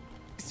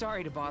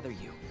 Sorry to bother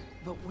you,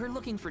 but we're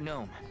looking for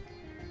Gnome.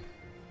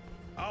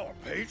 Our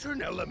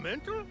patron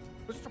elemental?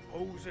 I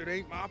suppose it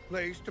ain't my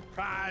place to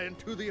pry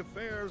into the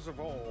affairs of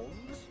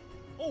alms.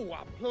 Oh,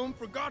 I plumb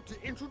forgot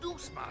to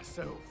introduce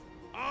myself.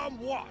 I'm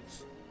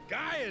Watts,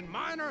 guy and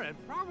miner, and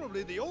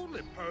probably the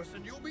only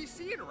person you'll be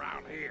seeing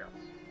around here.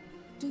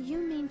 Do you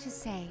mean to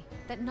say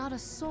that not a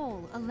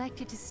soul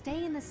elected to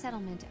stay in the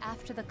settlement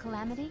after the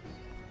calamity?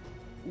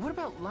 What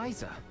about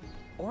Liza?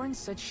 Orin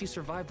said she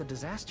survived the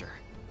disaster.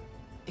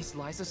 Is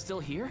Liza still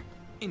here?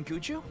 In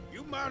Guju?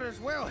 You might as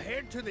well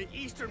head to the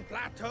Eastern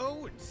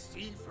Plateau and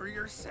see for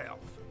yourself.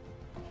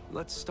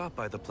 Let's stop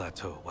by the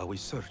plateau while we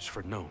search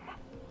for Gnome.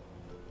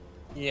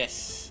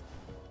 Yes.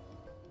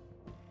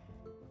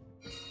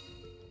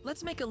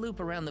 Let's make a loop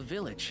around the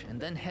village and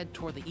then head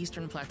toward the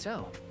Eastern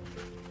Plateau.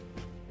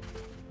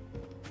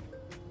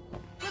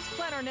 Let's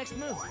plan our next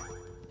move.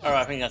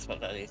 Alright, I think that's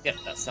what that is. Yep,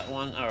 that's that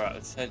one. Alright,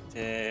 let's head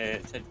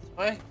this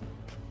way.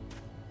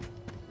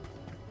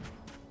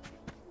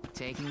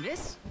 Taking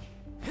this.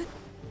 I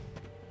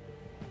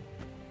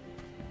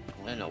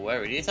don't know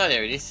where it is. Oh,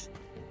 there it is.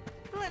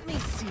 Let me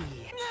see.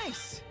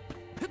 Nice.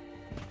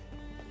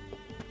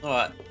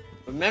 Alright,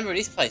 remember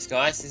this place,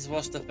 guys. This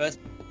was the first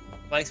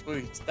place where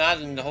we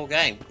started in the whole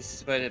game. This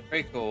is where the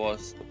prequel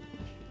was.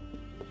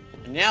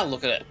 And now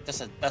look at it. Just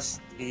a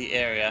dusty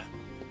area.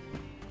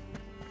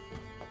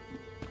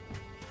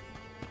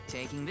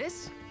 Taking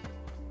this.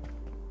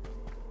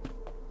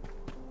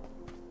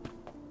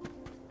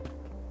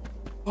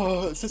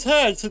 Oh, it's a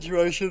sad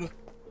situation.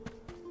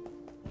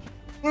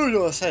 I don't know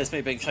what to say, it's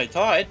me being so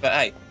tired, but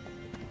hey.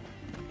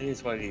 It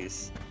is what it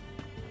is.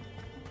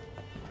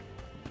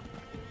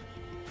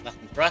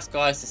 Nothing for us,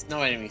 guys. There's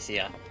no enemies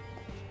here.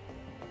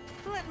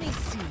 Let me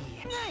see.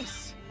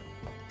 Nice.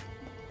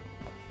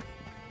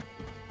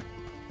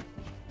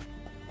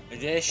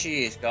 But there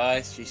she is,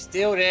 guys. She's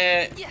still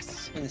there.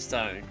 Yes. In the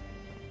stone.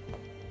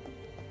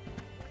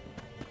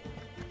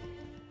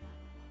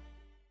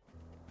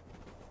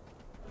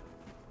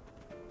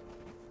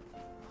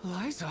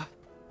 Liza?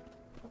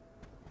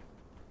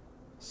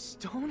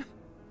 Stone?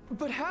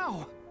 But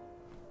how?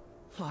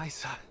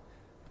 Liza,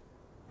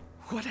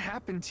 what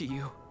happened to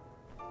you?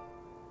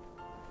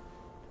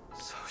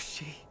 So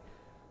she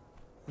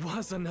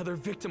was another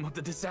victim of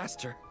the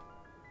disaster.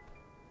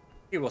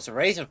 He was the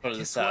reason for the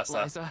Guess what,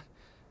 disaster. Liza?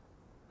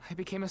 I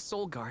became a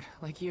soul guard,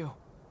 like you.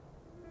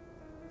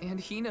 And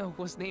Hina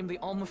was named the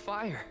Alma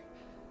Fire.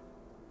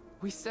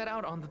 We set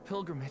out on the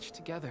pilgrimage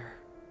together,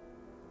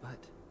 but...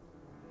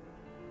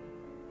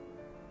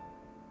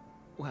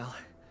 well,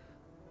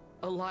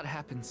 a lot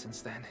happened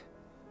since then.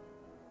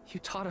 You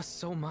taught us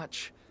so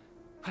much,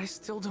 but I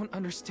still don't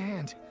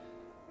understand.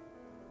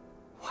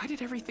 Why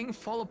did everything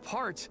fall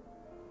apart?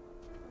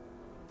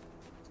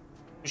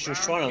 She was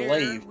trying to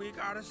leave. We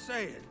gotta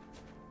say it.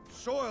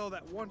 Soil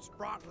that once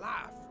brought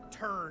life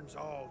turns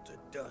all to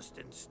dust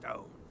and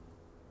stone.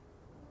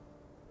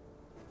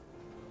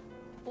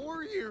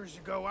 4 years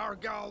ago, our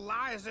gal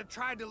Liza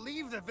tried to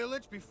leave the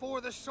village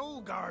before the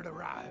Soul Guard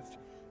arrived.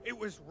 It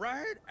was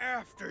right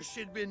after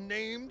she'd been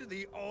named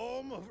the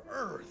Alm of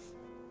Earth.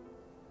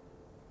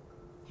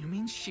 You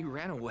mean she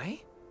ran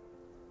away?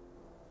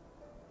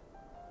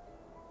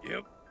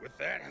 Yep, with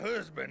that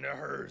husband of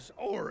hers,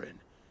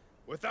 Orin.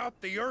 Without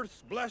the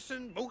Earth's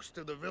blessing, most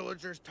of the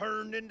villagers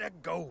turned into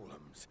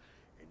golems.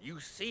 And you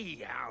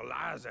see how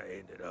Liza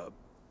ended up.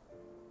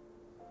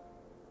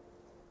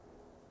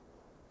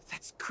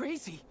 That's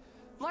crazy.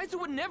 Liza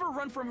would never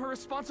run from her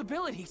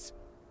responsibilities.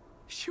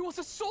 She was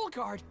a soul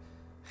guard,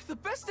 the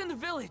best in the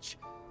village.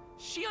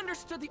 She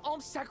understood the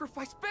alms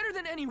sacrifice better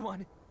than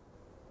anyone.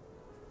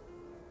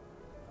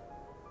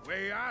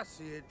 Way I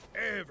see it,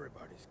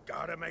 everybody's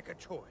gotta make a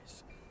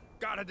choice.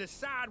 Gotta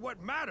decide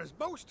what matters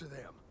most to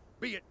them,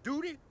 be it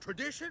duty,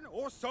 tradition,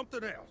 or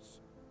something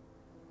else.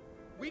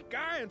 We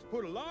Gaians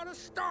put a lot of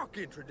stock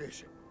in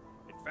tradition.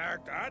 In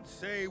fact, I'd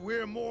say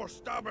we're more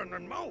stubborn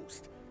than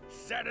most,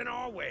 set in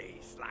our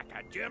ways like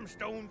a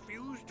gemstone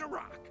fused to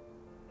rock.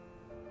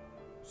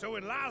 So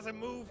when Liza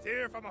moved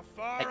here from a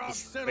far-off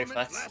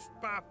settlement blessed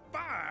by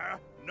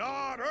fire,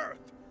 not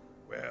earth,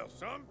 well,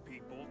 some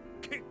people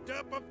kicked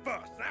up a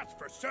fuss, that's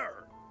for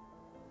sure.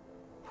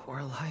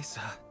 Poor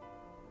Liza.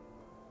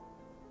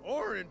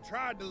 Orin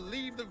tried to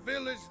leave the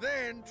village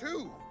then,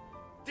 too.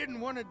 Didn't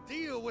want to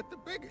deal with the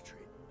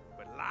bigotry,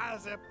 but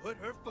Liza put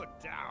her foot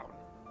down.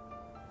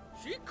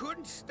 She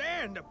couldn't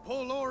stand to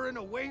pull Orin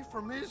away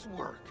from his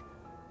work.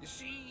 You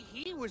see,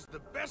 he was the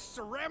best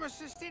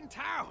ceramicist in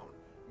town.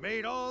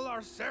 Made all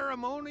our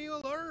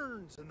ceremonial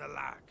urns and the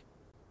like.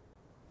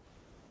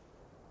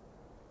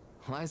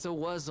 Liza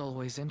was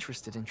always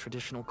interested in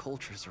traditional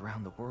cultures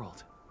around the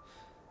world.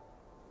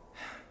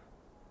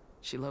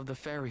 She loved the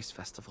Fairies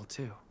Festival,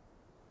 too.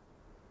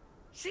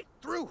 She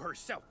threw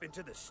herself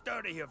into the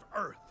study of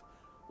Earth.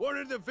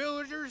 Wanted the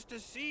villagers to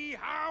see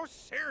how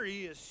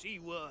serious she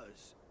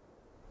was.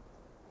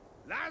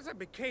 Liza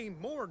became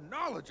more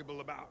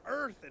knowledgeable about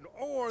Earth and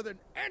ore than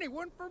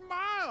anyone for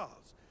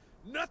miles.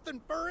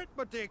 Nothing for it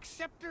but to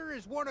accept her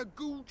as one of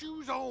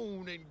Guju's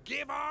own and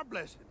give our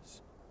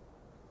blessings.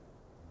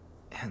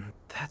 And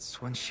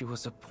that's when she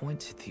was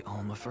appointed the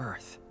Alm of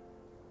Earth.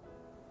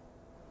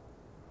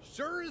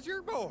 Sure as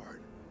you're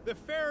born. The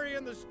fairy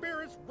and the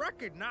spirits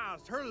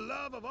recognized her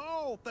love of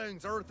all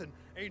things earthen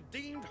and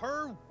deemed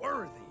her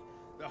worthy.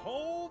 The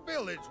whole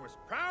village was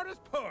proud as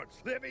punch,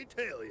 let me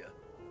tell you.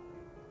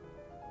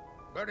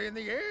 But in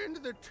the end,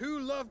 the two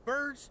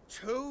lovebirds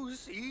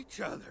chose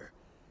each other.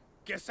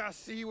 Guess I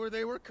see where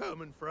they were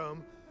coming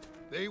from.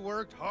 They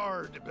worked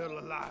hard to build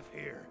a life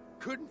here.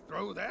 Couldn't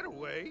throw that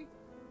away.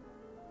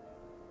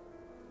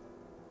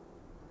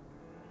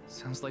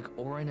 Sounds like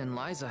Orin and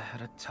Liza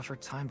had a tougher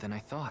time than I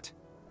thought.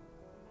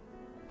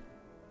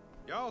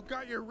 Y'all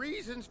got your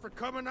reasons for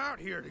coming out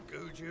here to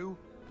Guju.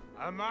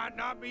 I might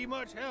not be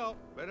much help,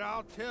 but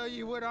I'll tell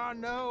you what I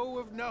know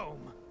of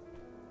Gnome.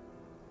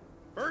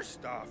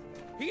 First off,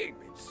 he ain't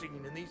been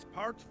seen in these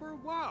parts for a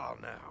while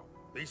now.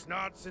 At least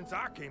not since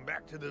I came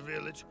back to the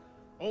village.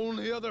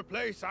 Only other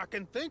place I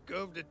can think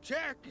of to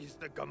check is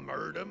the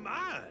Gamerda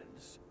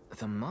Mines.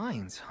 The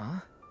mines,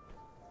 huh?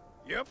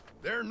 Yep,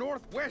 they're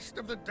northwest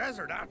of the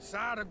desert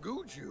outside of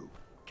Guju.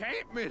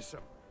 Can't miss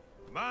them.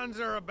 Mines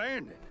are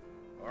abandoned,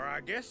 or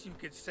I guess you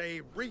could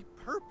say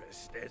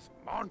repurposed as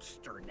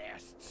monster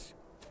nests.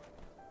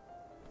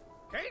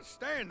 Can't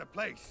stand the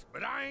place,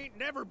 but I ain't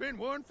never been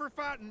one for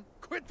fighting.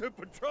 Quit the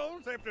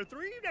patrols after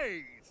 3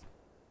 days.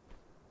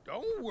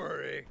 Don't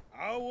worry,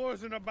 I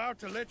wasn't about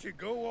to let you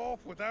go off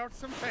without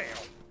some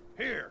help.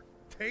 Here,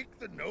 take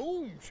the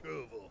gnome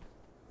shovel.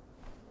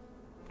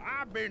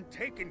 I've been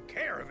taking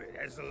care of it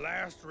as the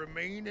last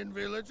remaining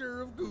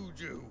villager of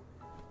Guju.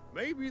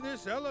 Maybe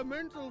this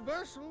elemental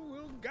vessel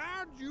will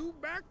guide you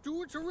back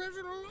to its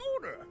original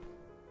owner.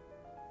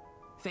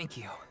 Thank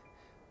you.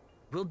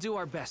 We'll do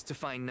our best to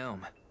find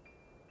Gnome.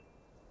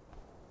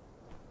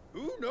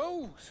 Who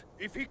knows?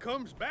 If he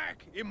comes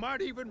back, it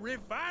might even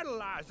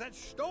revitalize that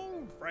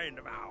stone friend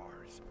of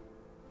ours.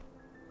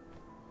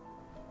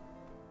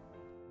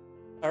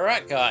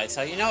 Alright guys,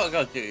 so you know what we've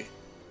got to do.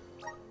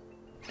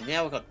 And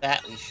now we've got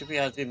that, we should be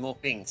able to do more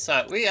things.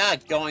 So we are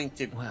going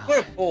to put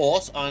a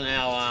pause on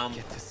our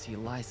Get to see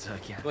Liza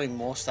again. doing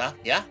more stuff,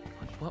 yeah?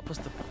 But what was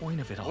the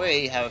point of it all?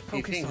 We have a few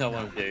Focus things I on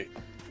want to do.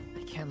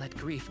 I can't let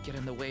grief get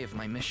in the way of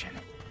my mission.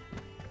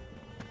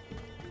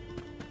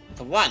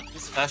 So one,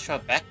 let's fast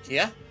travel back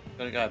here.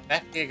 We're gonna go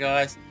back here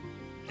guys.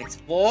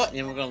 Explore, and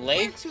then we're gonna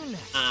leave.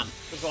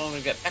 We're going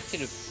to get back to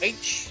the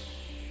beach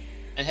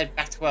and head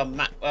back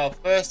to our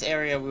first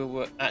area we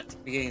were at the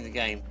beginning of the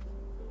game.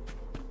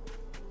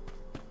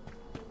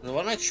 I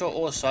want to make sure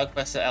all the side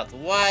quests are out the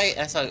way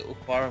as I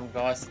acquire them,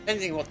 guys.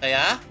 Depending on what they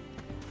are,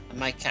 I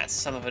may cut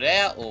some of it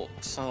out or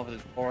some of it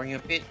boring a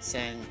bit.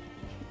 And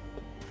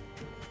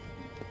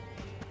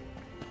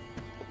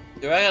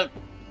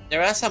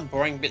there are some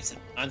boring bits,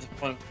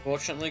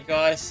 unfortunately,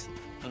 guys.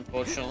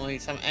 Unfortunately,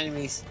 some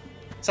enemies,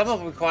 some of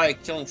them require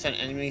killing certain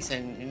enemies,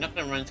 and you're not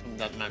going to run into them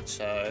that much.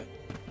 So,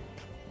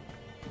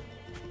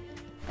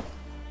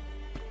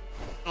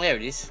 oh, there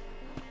it is.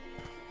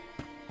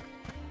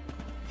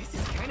 This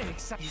is kind of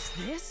exciting. Is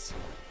this?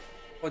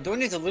 We're doing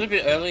this a little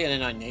bit earlier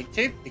than I need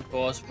to,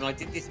 because when I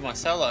did this in my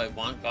solo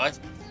one, guys,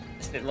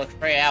 I spent like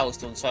 3 hours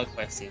doing side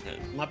questing.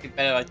 It might be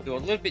better I do a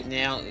little bit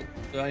now.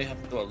 We only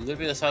have to do a little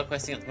bit of side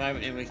questing at the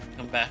moment, and we can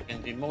come back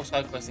and do more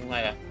side questing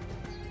later.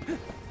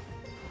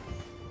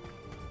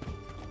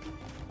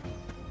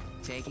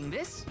 Taking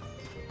this?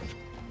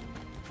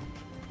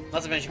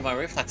 Not to mention my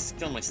reflex is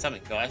still in my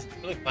stomach, guys. It's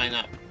really playing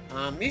up.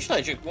 Usually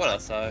I drink water,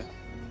 so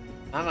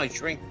I'm gonna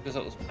drink because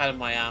it was part of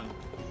my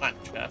lunch.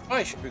 I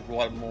probably should drink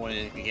water more than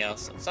anything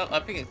else. So I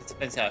think it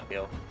depends how I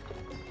feel.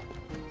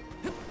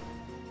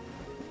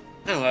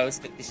 Anyway, let's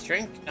get this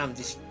drink.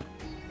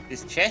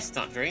 This chest,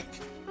 not drink.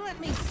 Let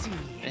me see.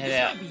 And This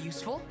head out. might be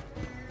useful.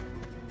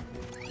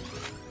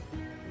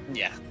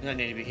 Yeah, we don't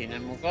need to be here no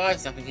more,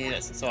 guys. Nothing here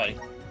that's exciting.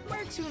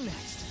 Where to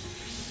next?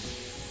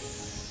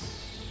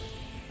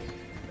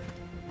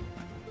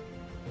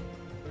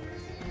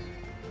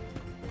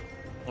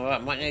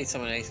 Alright, might need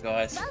some of these,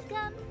 guys.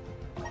 Welcome.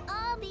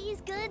 All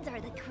these goods are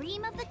the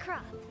cream of the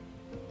crop.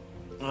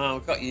 Oh,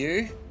 we've got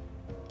you.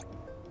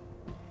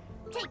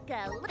 Take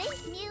a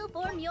late meal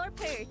for your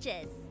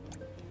purchase.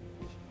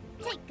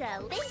 Take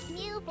a late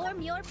meal for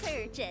your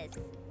purchase.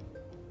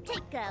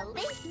 Take a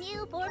late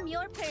meal for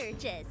your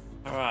purchase.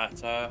 Alright,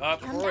 so I've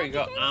Come already back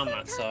got again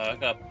armor, so sometime. I've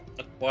got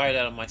to acquire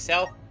that on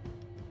myself.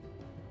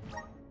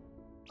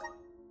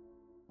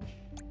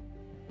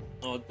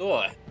 Oh, do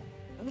I?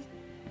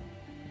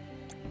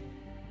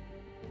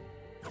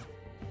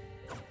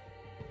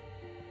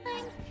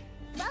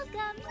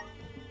 Welcome.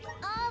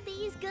 All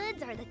these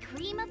goods are the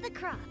cream of the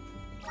crop.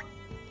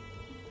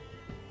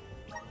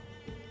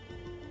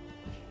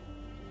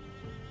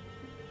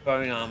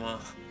 Bone armor.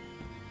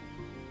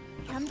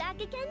 Come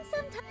back again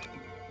sometime.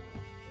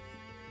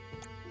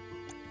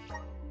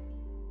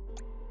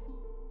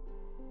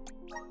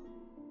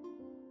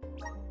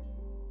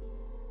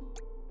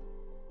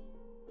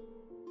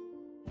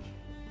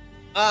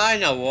 I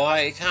know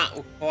why, you can't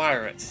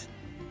acquire it.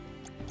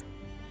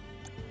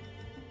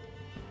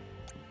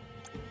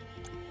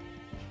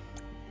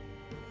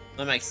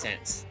 That makes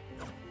sense.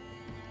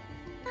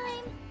 Time.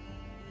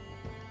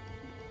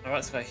 Alright,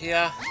 let's go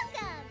here.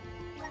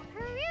 Welcome.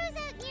 Peruse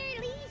at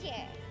your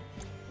leisure.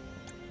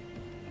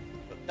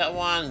 That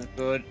one's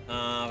good.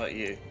 But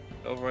you.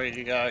 You're ready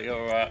to go, you're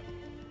alright.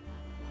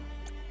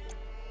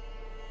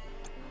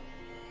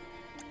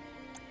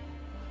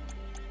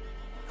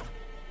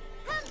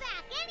 Come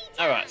back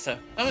anytime. Alright, so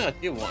something I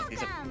do want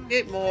is a Welcome.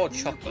 bit more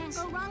You chocolates.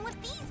 can't go wrong with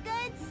these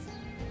goods.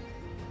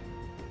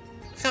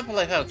 I can't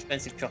believe how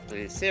expensive chocolate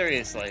is,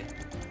 seriously.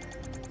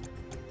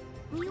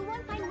 You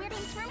won't find weird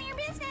things from your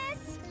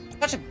business.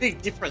 Such a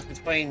big difference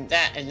between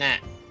that and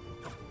that.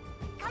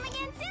 Come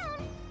again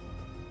soon.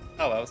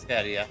 Oh well, let's get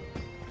out of here.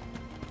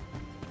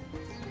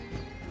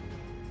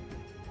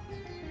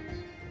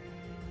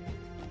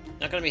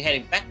 Not going to be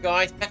heading back,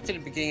 guys, back to the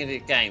beginning of the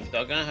game. So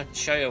I'm going to have to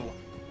show you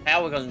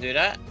how we're going to do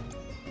that.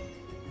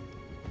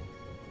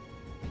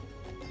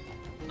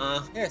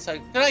 Yeah, so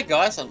today,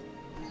 guys,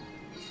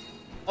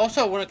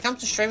 also when it comes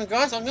to streaming,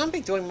 guys, I'm going to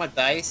be doing my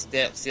day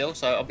still.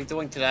 So I'll be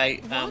doing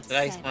today.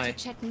 Today's my. To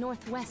check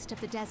northwest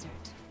of the desert.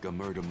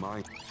 Murder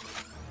mine.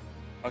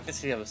 I'll get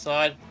to the other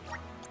side.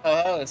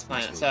 Oh, let's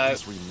play it. So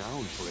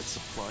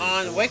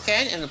on the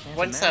weekend and the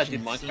Wednesday I do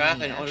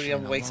Minecraft, and on the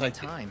other weeks during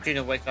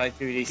the week I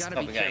do this type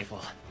of game.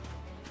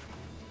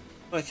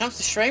 When it comes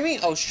to streaming,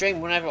 I'll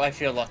stream whenever I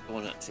feel like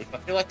doing it. If I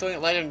feel like doing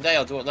it later in the day,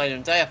 I'll do it later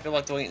in the day. If I feel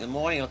like doing it in the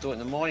morning, I'll do it in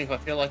the morning. If I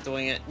feel like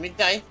doing it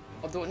midday,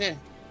 I'll do it then.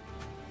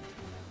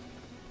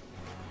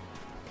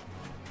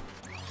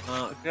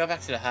 Go back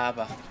to the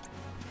harbour.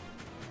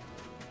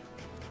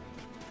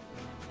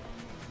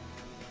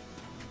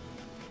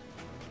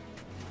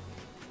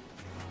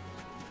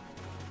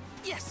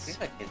 Yes. I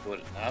think I can do it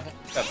at the harbour.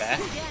 Go back.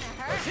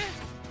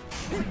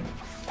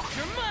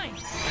 You're mine.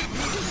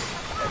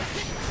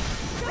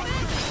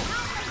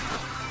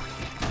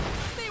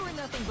 They were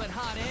nothing but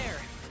hot air.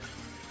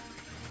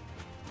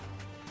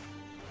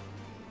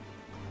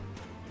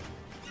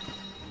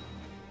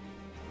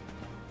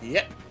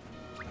 Yep.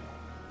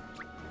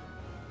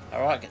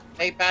 Alright, get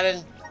the A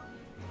button.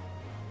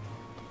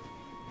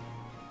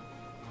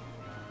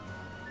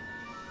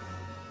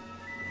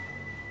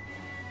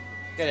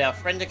 Get our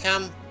friend to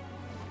come.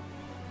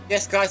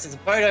 Yes, guys, there's a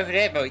boat over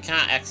there, but we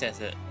can't access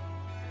it.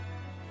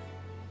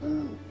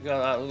 We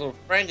got a little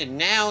friend, and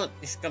now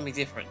this is gonna be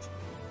different.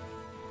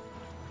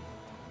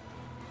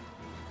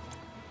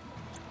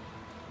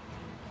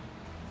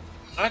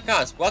 Alright,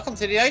 guys, welcome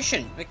to the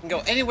ocean. We can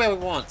go anywhere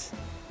we want.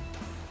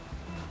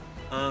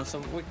 So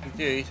what we can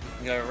do is we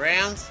can go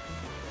around.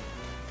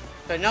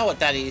 So I know what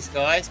that is,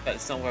 guys, but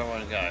it's not where I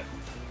want to go.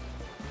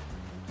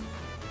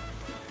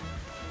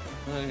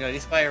 I'm gonna go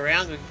this way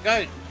around. We can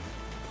go.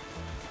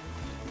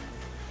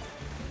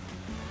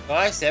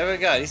 Guys, there we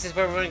go. This is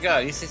where we're going to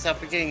go. This is our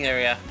beginning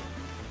area.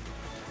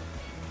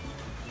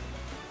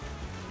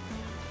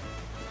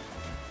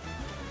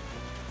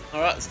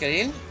 Alright, let's get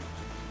in.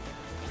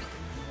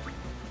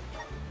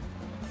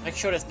 Make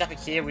sure there's nothing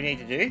here we need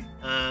to do.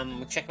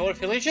 We check all the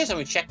villages and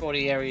we check all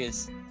the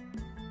areas.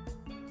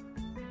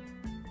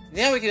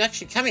 Now we can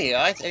actually come here,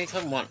 guys,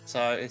 anytime we want.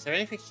 So, is there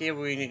anything here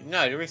we need?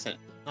 No, there isn't.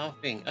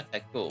 Nothing.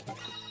 Okay, cool.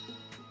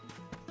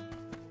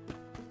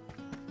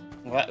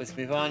 Alright, let's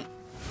move on.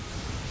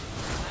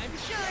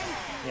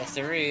 Yes,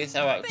 there is.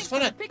 Alright, just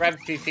want to grab a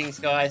few things,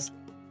 guys.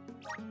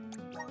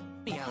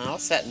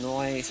 What's that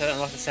noise? I don't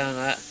like the sound of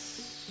that.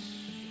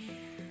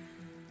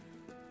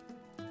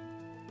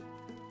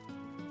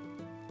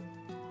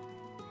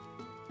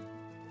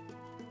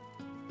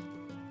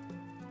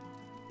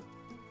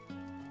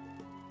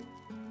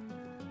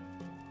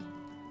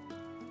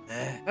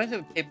 Most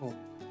of the people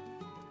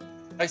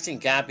posting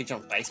garbage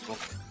on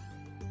Facebook.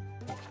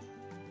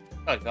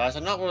 Right, guys,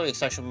 I'm not really a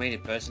social media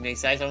person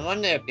these days. I'm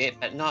on there a bit,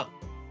 but not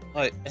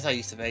as I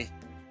used to be.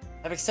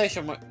 I think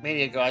social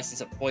media, guys,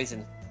 is a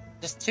poison.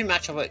 Just too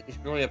much of it is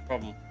really a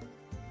problem.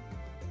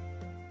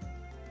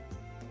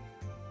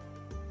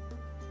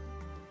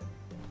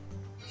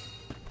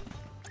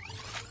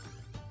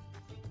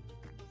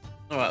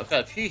 Alright, I've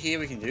got a few here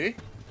we can do.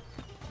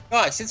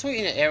 Guys, since we're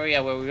in an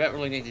area where we don't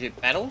really need to do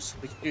battles,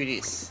 we can do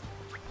this.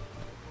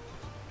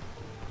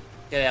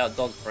 Get our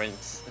dog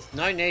friends. There's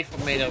no need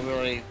for me to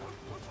really...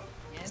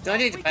 There's no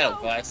need to battle,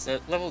 guys. They're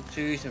level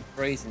 2s and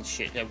 3s and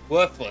shit. They're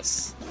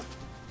worthless.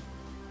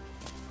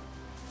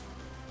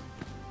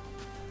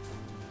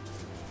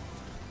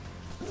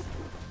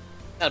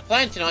 Now, the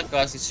plan tonight,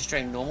 guys, is to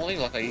stream normally,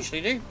 like I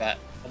usually do, but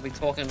I'll be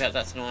talking about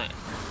that tonight.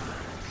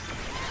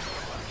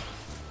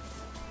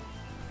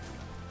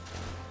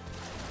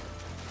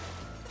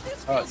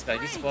 Alright, let's go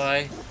this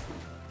way.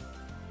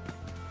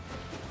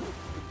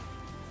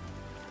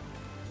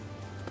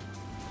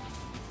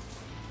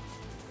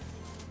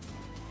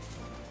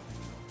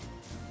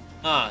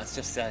 Ah, it's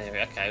just that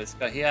area. Okay, let's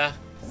go here.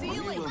 We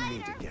will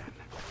meet again.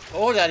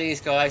 All that is,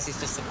 guys, is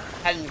just a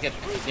pattern to get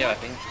here, I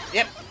think.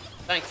 Yep,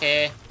 don't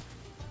care.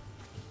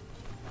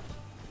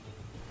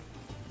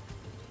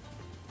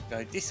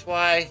 Go this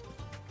way.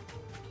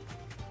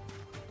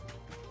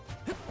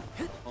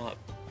 Oh,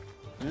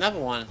 another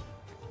one.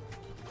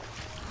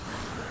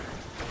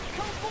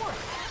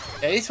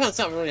 Yeah, this one's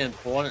not really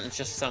important, it's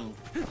just some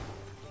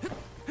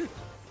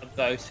of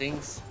those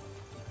things.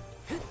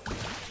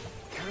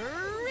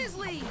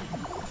 Grizzly!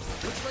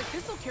 Looks like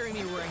this'll carry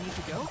me where I need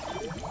to go.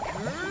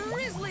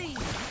 Grizzly!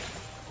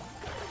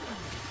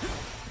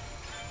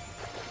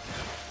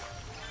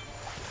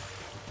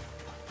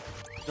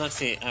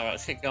 That's it. Alright,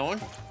 let's keep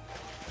going.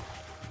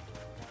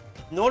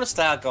 North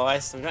Star,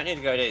 guys, so we don't need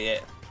to go there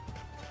yet.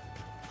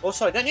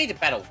 Also, I don't need to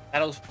battle.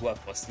 Battle's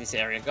worthless in this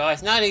area,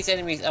 guys. None of these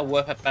enemies are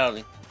worth it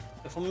battling.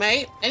 But for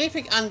me,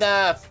 anything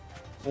under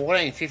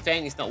 14,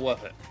 15 is not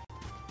worth it.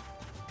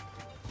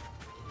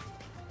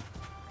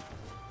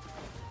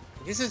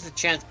 This is the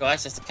chance,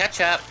 guys, just to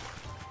catch up,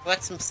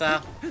 collect some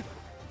stuff.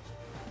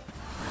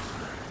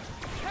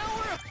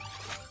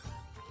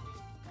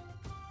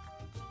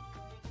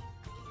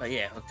 But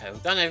yeah, okay,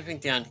 we've done everything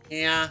down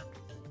here.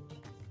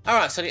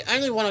 Alright, so the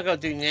only one I've got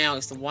to do now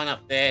is the one up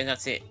there, and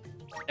that's it.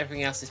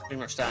 Everything else is pretty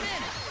much done.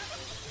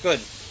 Good.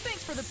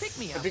 Thanks for the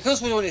pick-me-up. But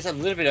because we're doing this a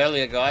little bit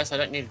earlier, guys, I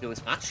don't need to do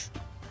as much.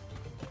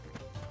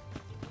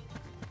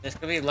 There's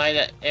going to be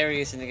later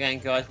areas in the game,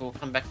 guys, we'll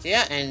come back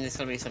here, and there's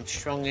going to be some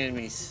strong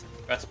enemies.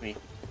 Trust me.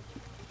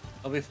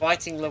 I'll be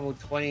fighting level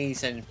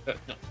 20s and...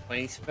 not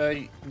 20s,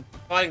 30...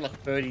 fighting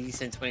like 30s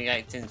and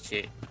 28s and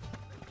shit.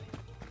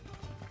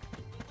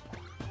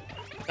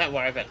 Don't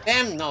worry about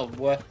them, not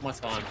worth my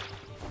time.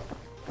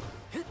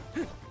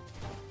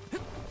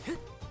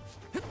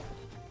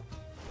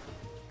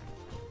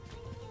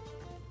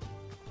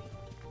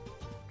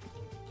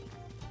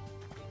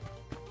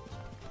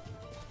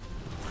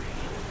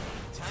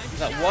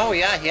 So while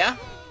we are here,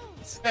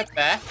 let's go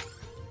back.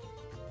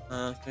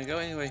 Can we go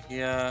anywhere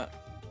here?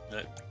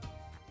 No.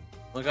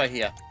 We'll go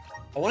here.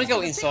 I want to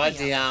go inside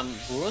the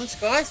ruins,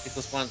 guys,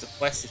 because one of the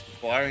quests is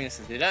requiring us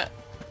to do that.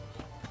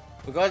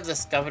 We've got to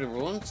discover the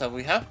ruins, so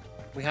we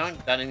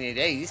haven't done any of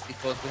these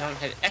because we haven't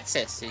had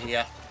access to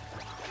here.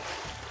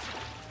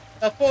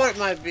 So I thought it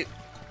might be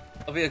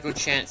a good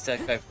chance to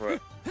go for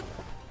it.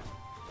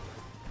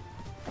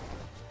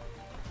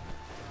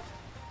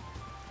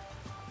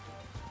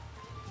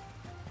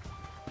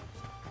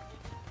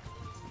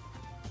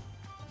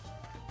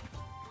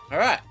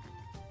 Alright.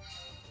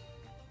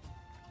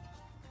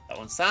 That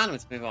one's done,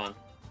 let's move on.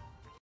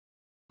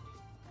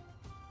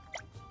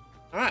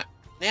 Alright,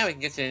 now we can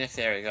get to the next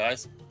area,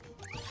 guys.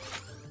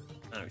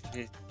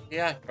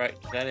 Yeah, right,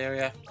 that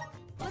area.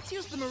 Let's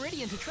use the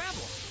meridian to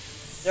travel.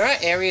 There are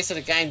areas of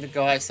the game,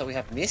 guys, that we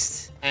have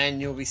missed, and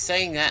you'll be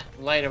seeing that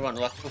later on.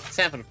 Like, for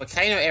example, the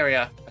volcano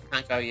area, I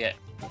can't go yet.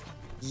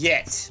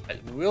 But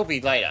it will be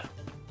later.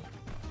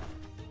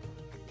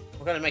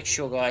 We're going to make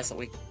sure, guys, that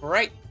we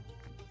create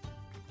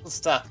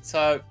stuff.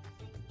 So,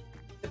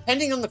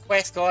 depending on the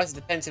quest, guys, it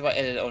depends if I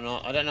edit it or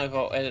not. I don't know if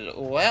I'll edit it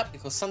all out,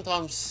 because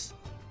sometimes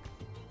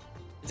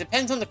it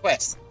depends on the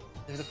quest.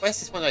 If the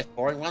quest is one of those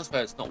boring ones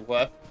where it's not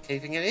worth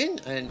keeping it in,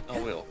 then I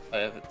will.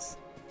 But if it's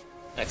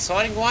an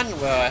exciting one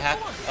where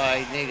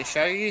I need to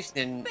show you,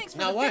 then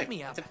no, I won't.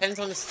 It depends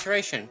on the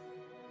situation.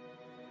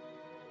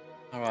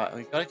 Alright,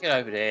 we've got to get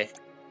over there.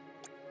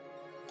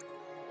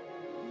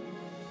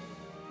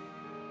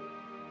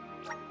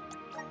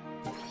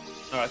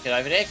 Alright, get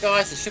over there,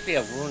 guys. There should be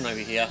a ruin over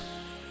here.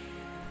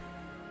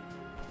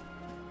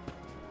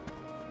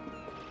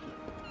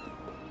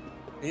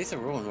 It is a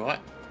ruin, right?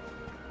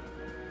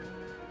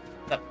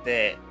 It's up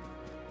there.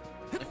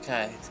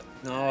 Okay.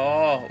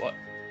 No, what?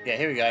 Yeah,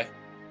 here we go.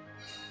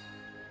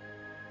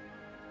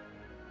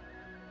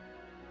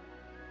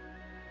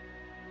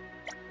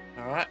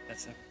 Alright,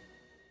 that's it.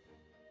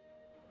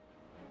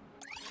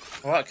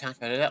 Alright, can't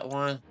go to that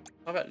one.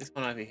 How about this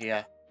one over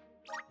here?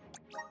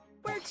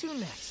 Where to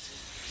next?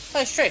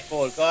 So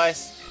straightforward,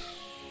 guys.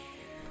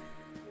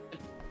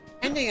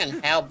 Depending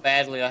on how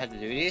badly I had to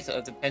do this,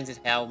 it depends on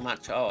how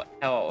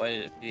I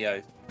edit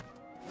videos.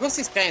 Because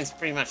this game's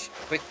pretty much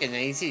quick and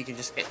easy, you can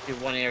just get to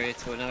one area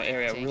to another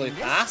area really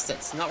fast.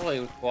 It's not really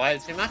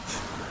required too much.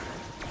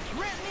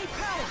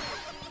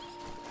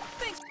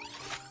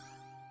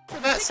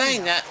 But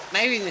saying that,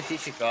 maybe in the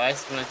future,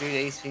 guys, when I do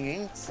these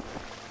things,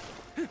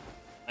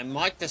 I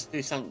might just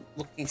do some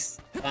looking,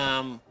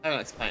 how do I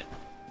explain it?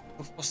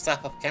 Look for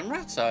stuff off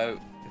camera, so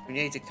if we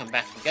need to come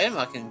back and get them,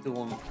 I can do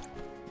them.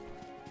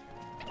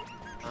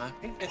 I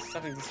think there's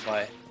something this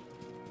way.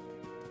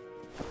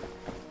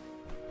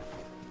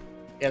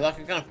 Yeah, like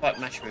I'm gonna fight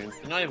mushrooms,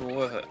 they're not even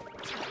worth it.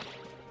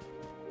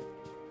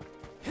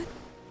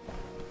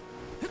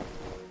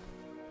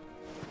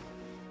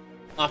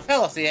 I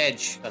fell off the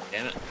edge, god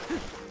damn it.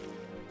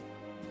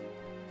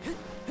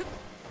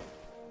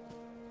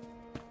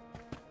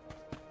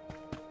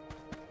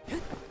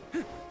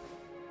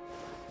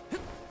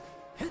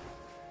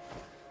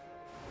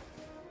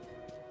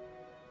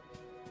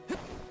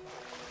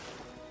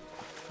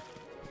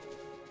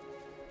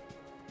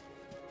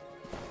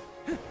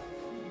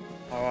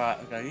 Alright,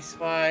 I'll go this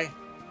way.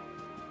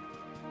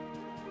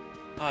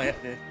 Oh, yep,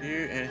 there's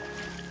you and...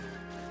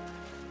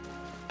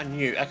 and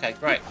you. Okay,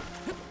 great.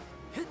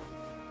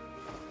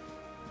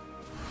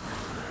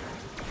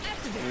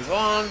 Move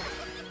on.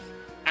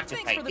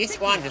 Activate this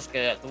one, just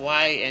get out of the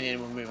way, and then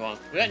we'll move on.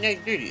 We don't need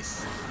to do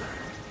this.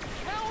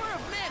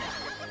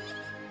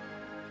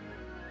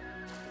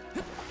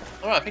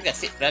 Alright, I think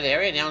that's it for that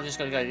area. Now I'm just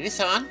going to go to this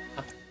one,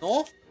 up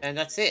north, and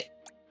that's it.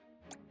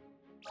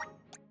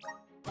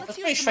 That's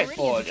pretty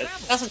straightforward. It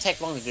doesn't take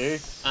long to do.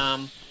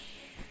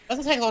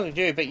 Doesn't take long to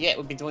do, but yet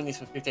we've been doing this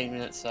for 15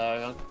 minutes,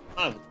 so I'm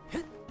kind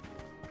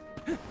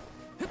of...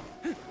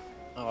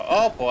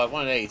 Oh boy,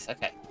 one of these.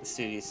 Okay, let's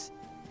do this.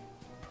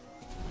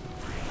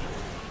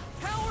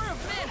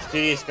 Let's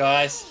do this,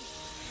 guys.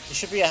 It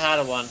should be a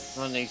harder one,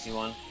 not an easy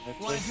one.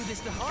 Hopefully.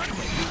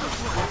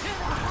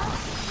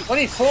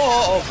 24?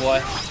 Oh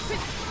boy.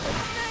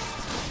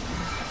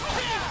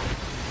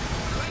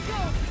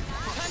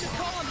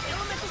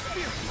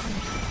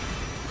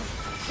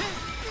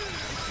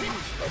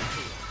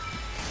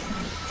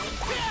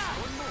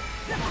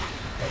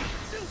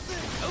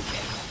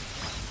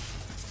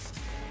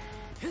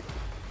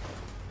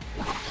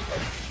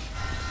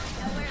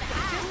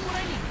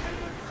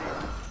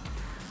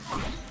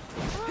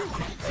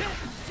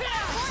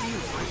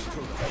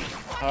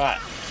 Alright.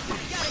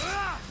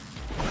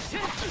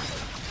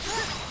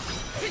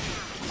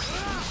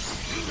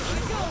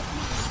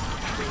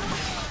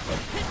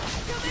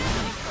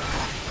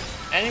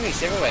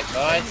 Enemies everywhere,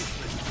 guys.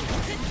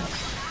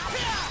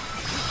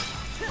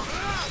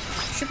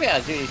 Should be able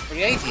to do this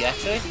pretty easy,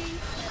 actually.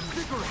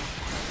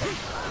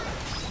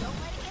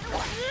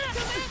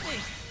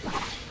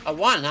 I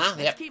won, huh?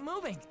 Yep. Keep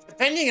moving.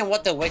 Depending on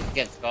what they're weak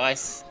against,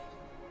 guys.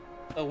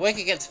 They're weak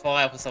against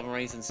fire for some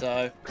reason,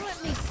 so...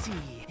 Let me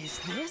see. Is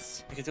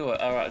this? We can do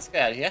it. Alright, let's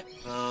get out of here.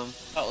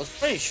 That was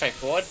pretty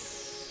straightforward.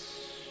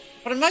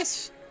 For the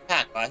most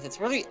part, guys, it's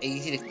really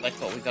easy to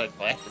collect what we gotta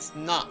collect. It's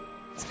not...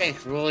 This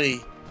game's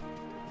really...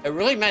 It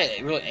really made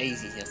it really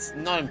easy. It's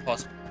not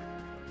impossible.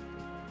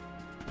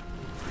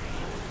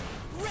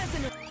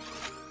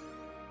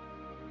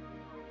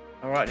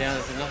 Alright, now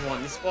there's another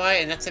one this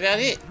way, and that's about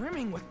it.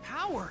 Brimming with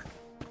power.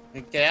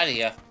 We can get out of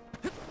here.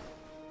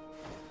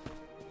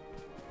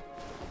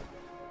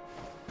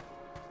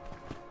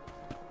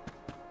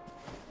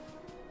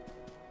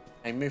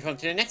 And move on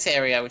to the next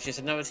area, which is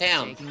another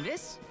town. Taking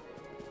this?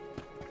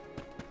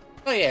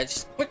 Oh yeah,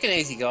 just quick and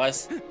easy,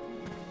 guys.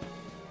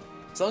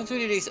 As long as we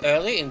do these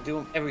early and do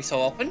them every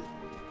so often.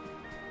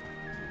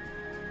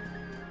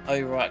 Oh,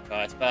 you're right,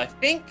 guys. But I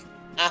think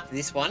after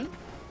this one,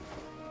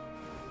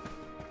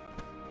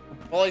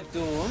 we'll probably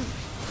do them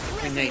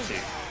if we need to.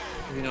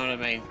 If you know what I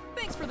mean.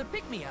 Thanks for the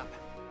pick-me-up.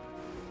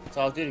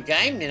 So I'll do the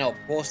game, then I'll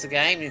pause the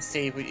game and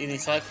see if we any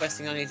side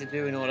questing I need to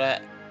do and all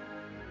that.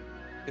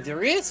 If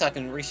there is, I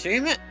can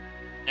resume it,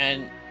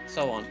 and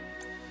so on.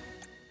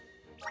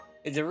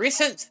 If there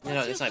isn't, then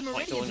there's no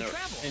point doing it.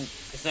 And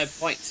there's no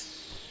point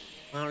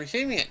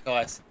resuming it,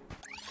 guys.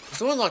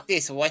 Doing like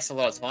this will waste a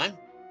lot of time.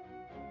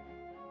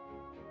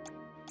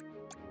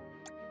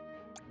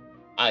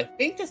 I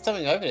think there's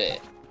something over there.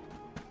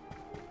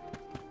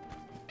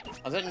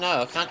 I don't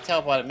know, I can't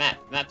tell by the map.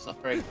 The map's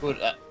not very good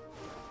at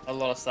a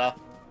lot of stuff.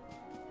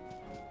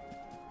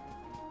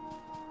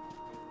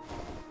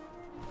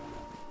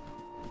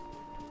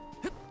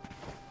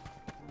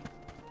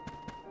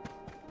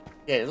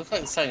 Yeah, it looks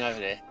like there's something over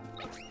there.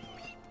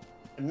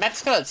 The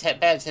map's got a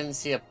bad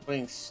tendency of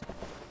putting...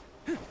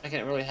 making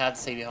it really hard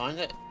to see behind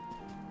it.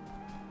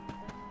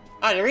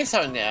 Oh, there is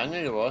something there. I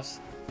knew there was.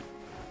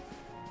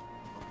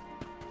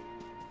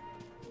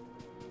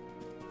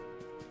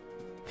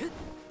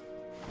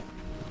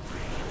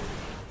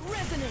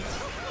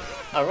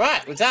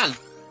 Alright, we're done.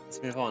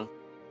 Let's move on.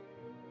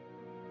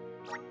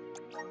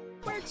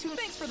 Where to?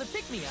 Thanks for the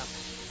pick-me-up.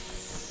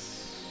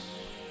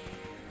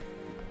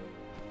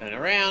 Turn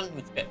around,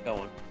 let's get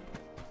going.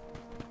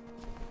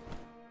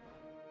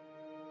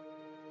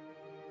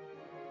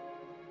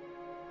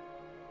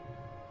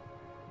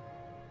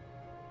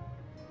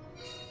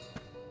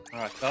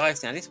 Alright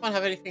guys, now this one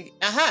have anything...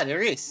 Aha,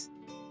 there is!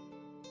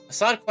 A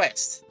side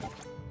quest! We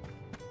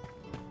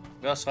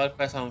got a side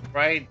quest, I'm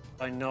afraid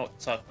I know what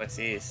the side quest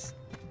is.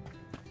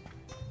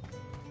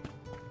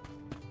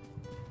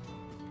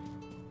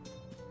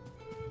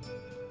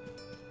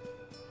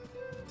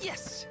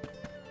 Yes!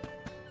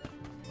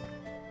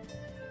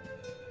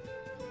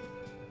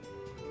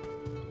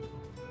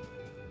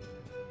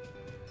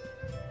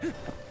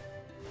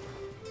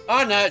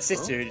 Oh no, it's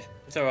this dude.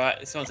 It's alright,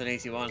 this one's an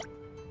easy one.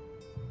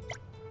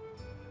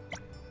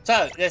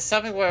 So, there's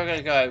something where we're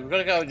gonna go. We're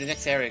gonna go to the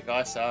next area,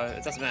 guys, so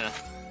it doesn't matter.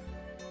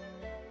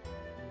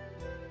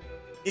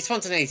 This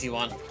one's an easy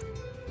one.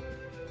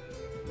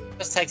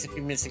 Just takes a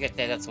few minutes to get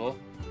there, that's all.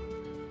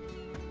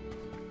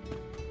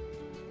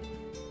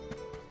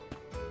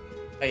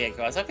 Oh yeah,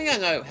 guys, I think I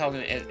know how I'm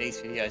gonna edit these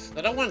videos.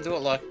 I don't want to do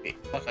it like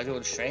I do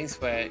on streams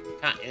where you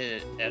can't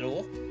edit it at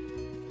all.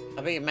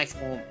 I think it makes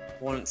more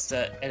importance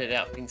to edit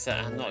out things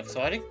that are not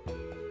exciting.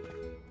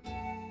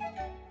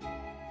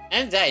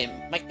 And they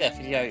make that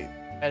video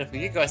better for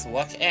you guys to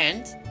watch,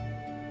 and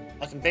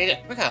I can beat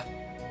it quicker.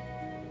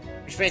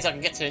 Which means I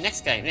can get to the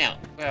next game now.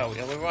 Well,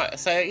 yeah, we're right.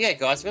 So yeah,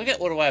 guys, we're gonna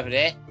get all the way over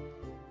there.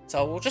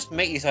 So we'll just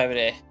meet you over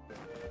there.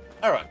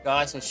 Alright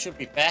guys, we should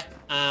be back.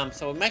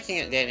 So we're making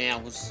it there now.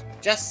 We're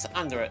just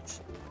under it.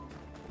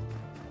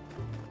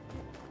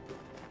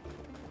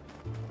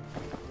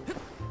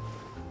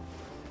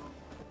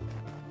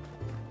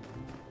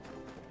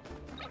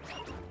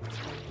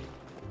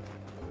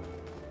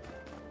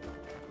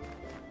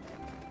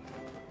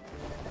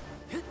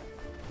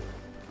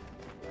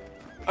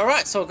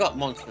 Alright, so we've got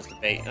monsters to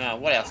beat.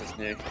 What else is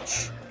new?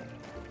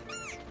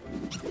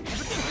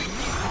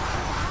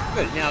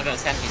 Good, now I'm gonna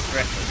attack these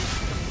directly.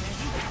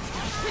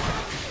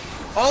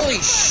 Holy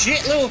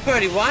shit, level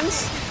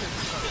 31s!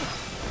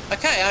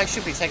 Okay, I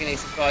should be taking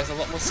these guys a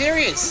lot more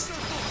serious.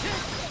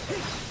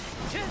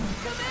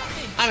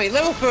 I mean,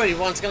 level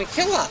 31's gonna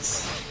kill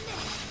us.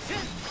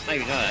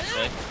 Maybe not,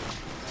 actually.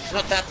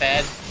 Not that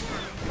bad.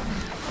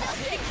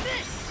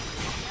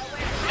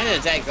 At the end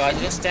of the day, guys,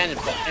 they're just standard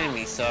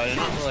enemies, so they're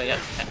not really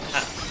that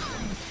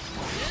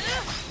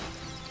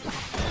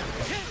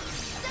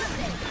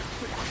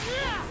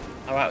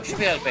Alright, we should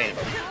be able to beat him.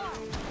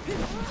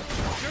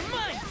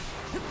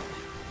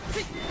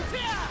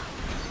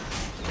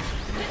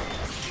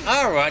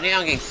 Alright, now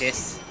I'm getting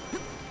kissed.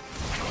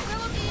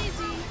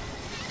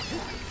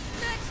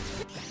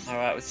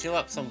 Alright, we'll seal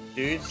up some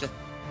dudes.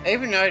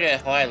 Even though they're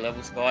higher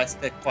levels, guys,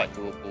 they're quite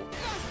doable.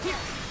 Here,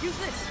 use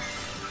this.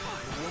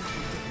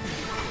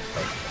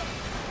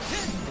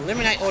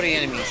 Eliminate all the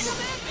enemies.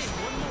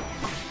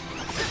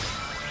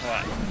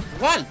 Alright,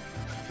 won!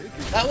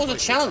 That was a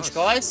challenge,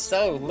 guys.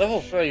 So,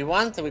 level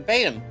 31, so we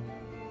beat him.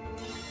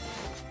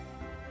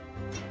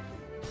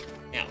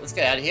 Now, let's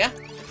get out of here.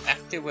 Back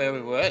to where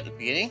we were at the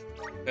beginning.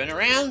 Turn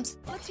around.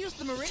 Let's use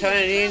the meridian. Turn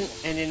it in,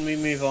 and then we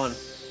move on.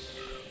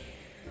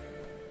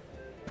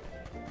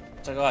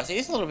 So guys, it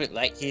is a little bit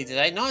late here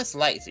today. Not as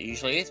late as it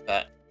usually is,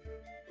 but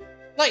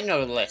late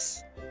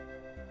nevertheless.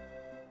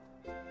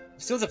 I'm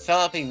still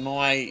developing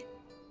my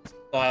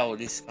style with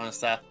this kind of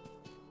stuff.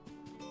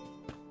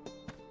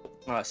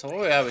 Alright, so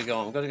where are we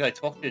going? We're going to go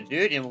talk to the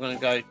dude, and we're going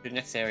to go to the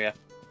next area.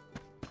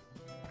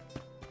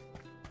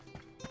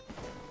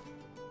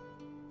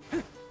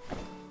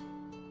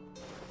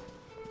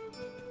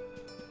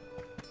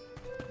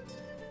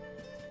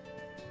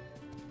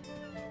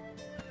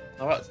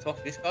 Alright, let's talk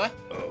to this guy.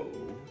 Oh.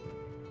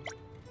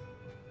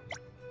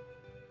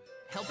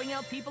 Helping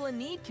out people in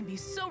need can be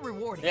so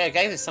rewarding. Yeah, it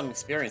gave us some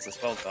experience as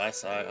well, guys.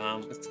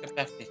 So, let's get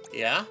back to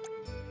here.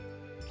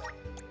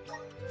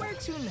 Where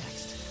to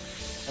next?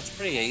 That's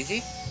pretty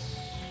easy.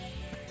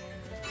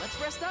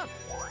 Let's rest up.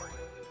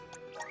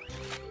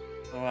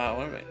 Alright,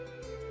 wait a minute.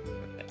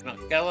 Okay,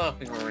 not Gala, I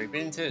think we've already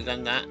been to it,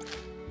 done that.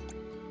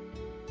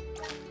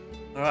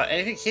 Alright,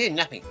 anything here?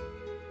 Nothing.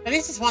 And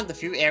this is one of the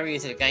few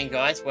areas of the game,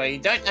 guys, where you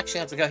don't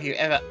actually have to go here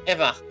ever.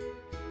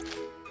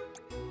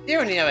 Here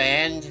on the other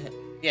end,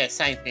 yeah,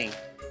 same thing.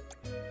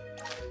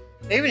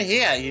 Even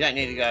here, you don't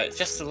need to go. It's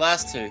just the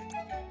last two.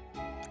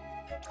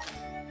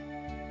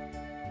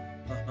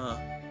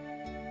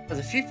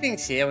 There's a few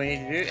things here we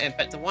need to do,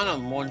 but the one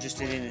I'm more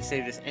interested in is see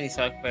if there's any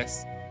side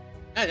quests.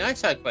 No, no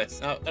side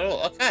quests. No, at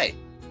all. Okay.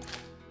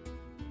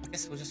 I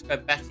guess we'll just go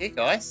back here,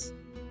 guys.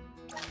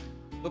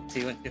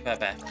 Oopsie, went too far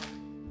back.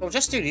 We'll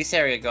just do this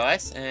area,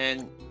 guys,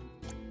 and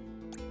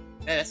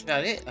yeah, that's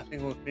about it. I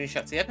think we'll finish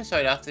up the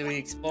episode after we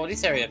explore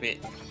this area a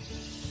bit.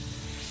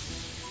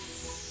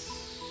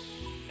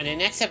 And in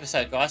the next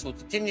episode, guys, we'll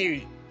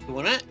continue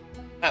doing it,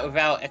 but with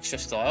our extra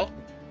style.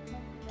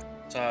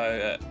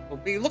 So, we'll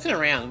be looking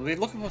around. We'll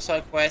be looking for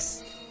side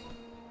quests.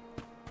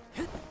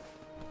 The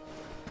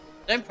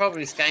only problem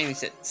with this game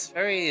is it's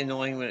very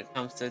annoying when it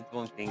comes to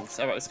doing things.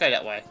 Alright, let's go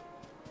that way.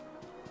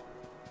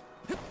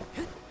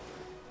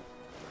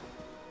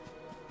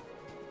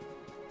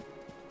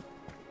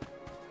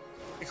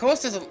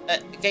 Because there's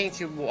getting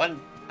to one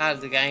part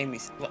of the game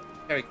is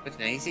very quick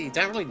and easy, you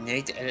don't really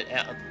need to edit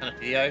out a ton of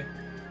video.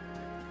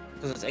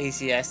 Because it's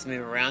easier to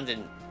move around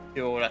and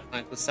do all that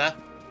kind of good stuff.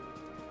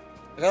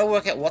 I gotta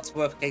work out what's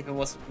worth keeping,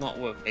 what's not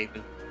worth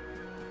keeping.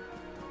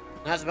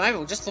 And at the moment,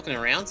 we're just looking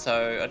around,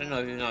 so I don't know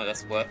if you know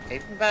that's worth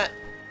keeping, but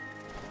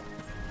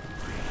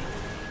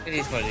it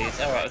is what it is.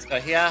 Alright, let's go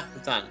here.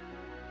 We're done.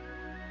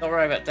 Don't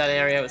worry about that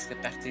area. Let's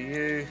get back to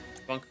you.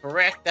 If I'm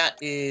correct, that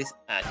is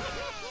Ad.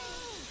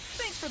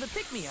 Thanks for the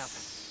pick-me-up.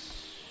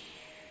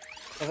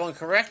 If I'm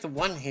correct, the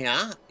one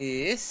here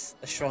is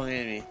a strong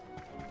enemy.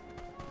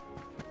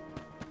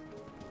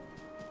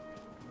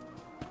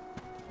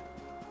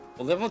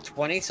 We're level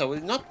 20, so we're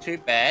not too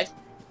bad.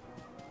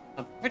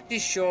 I'm pretty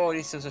sure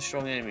this is a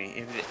strong enemy.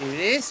 If it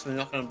is, we're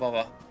not going to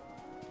bother.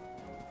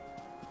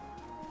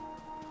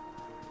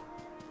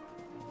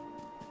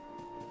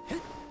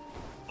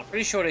 I'm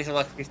pretty sure these are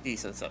like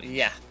 50s or something.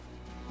 Yeah.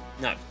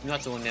 No,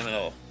 not doing them at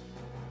all.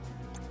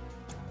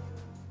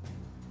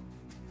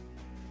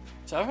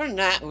 So other than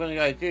that, we're going to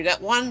go do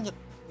that one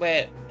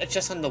where it's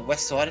just on the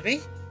west side of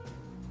me.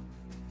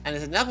 And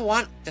there's another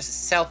one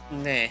just south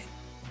from there.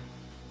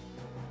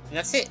 And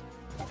that's it.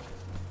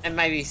 And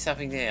maybe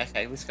something there.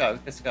 Okay, let's go.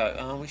 Let's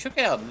go. We should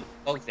get our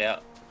dogs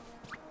out.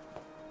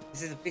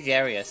 This is a big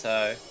area,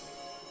 so...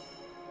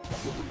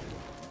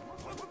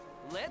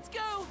 Let's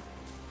go.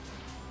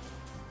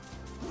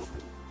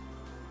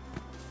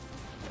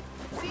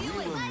 We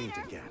will meet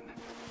again.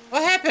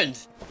 What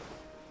happened?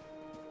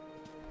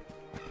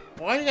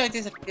 Why did I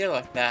disappear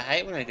like that? I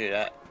hate when I do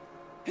that.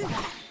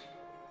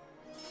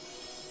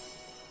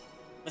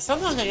 But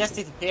sometimes I just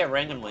disappear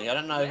randomly. I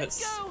don't know if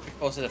it's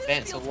because of the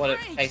fence or what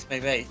the case may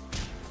be.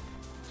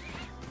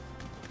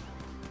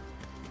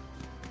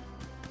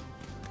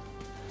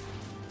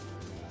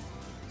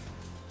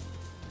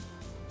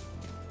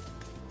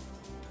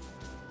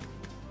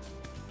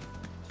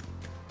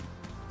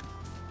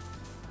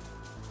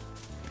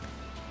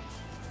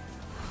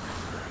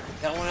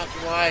 That one up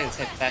the way, let's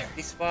head back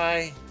this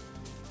way.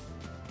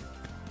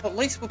 But at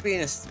least we'll be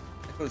in a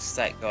good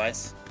state,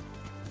 guys.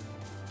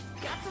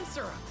 Got some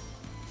syrup.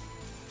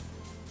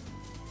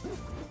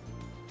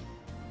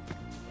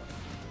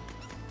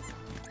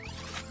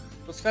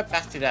 Let's go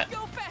back to that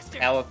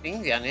tower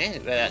thing down there,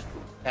 where that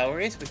tower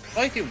is. We can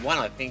only do one,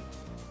 I think.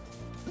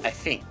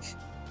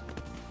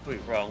 Could be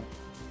wrong.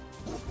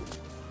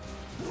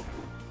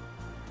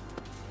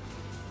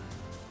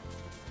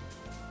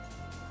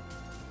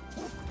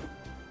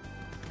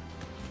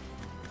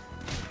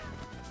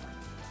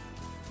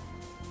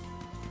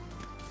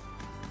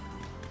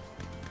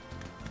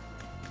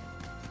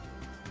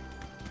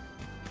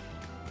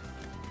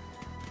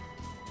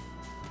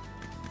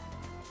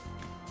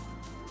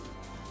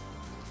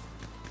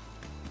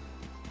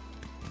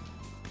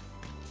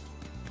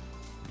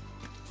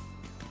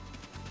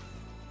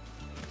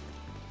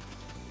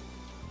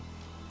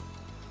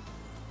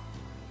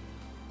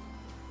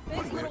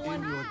 Thanks, little We're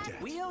in one. your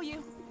debt. We owe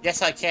you.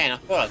 Yes, I can. I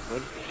thought I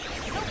could.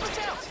 Help us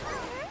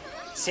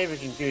out. See if we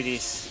can do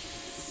this.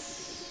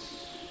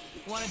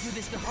 Want to do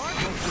this the hard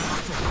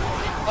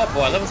Oh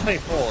boy, level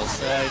 24,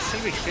 so it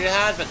shouldn't be too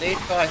hard, but these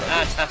guys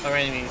are tougher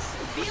enemies.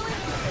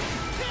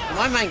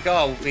 My main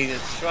goal will be to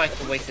strike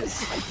the weakest.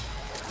 This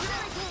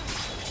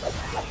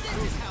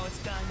is how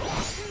it's done.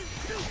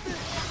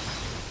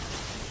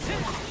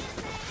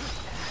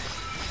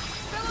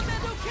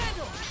 Filamento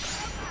candle.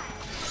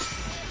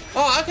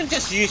 Oh, I can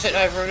just use it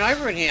over and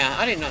over in here.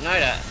 I did not know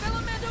that.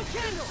 Filamento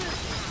candle.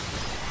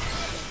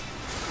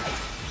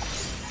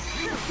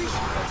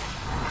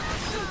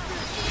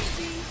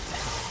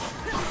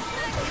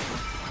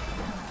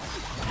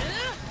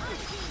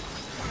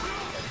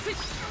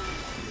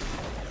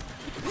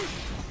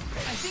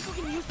 I think we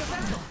can use the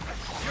vessel.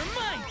 You're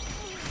mine.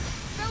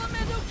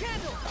 Filamento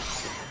candle.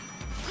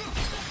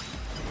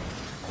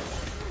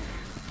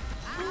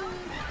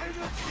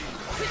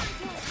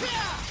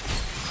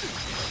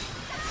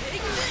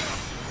 Take this.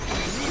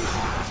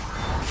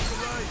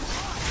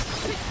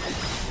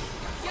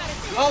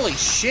 Holy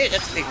shit,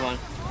 that's a big one.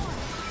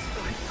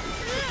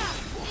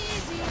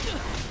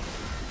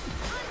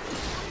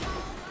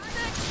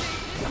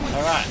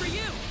 Alright. For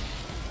you.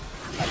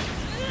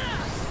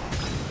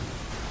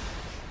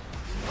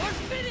 Or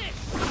finish.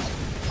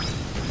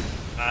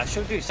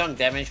 She'll do some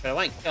damage, but I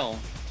won't kill him.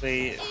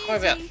 We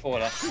probably about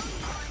quarter.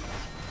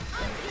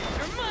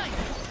 You're mine.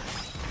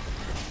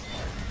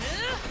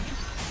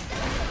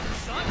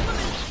 Saw it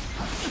coming.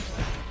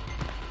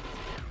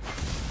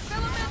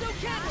 Filamento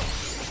candle.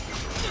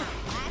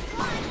 Last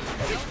one.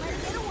 Don't let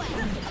it get away.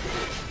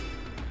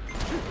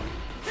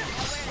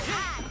 Nowhere to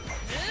hide.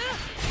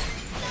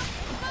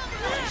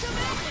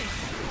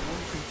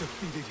 Won't be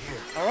defeated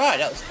here. Alright,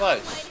 that was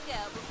close. Way to go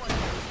before you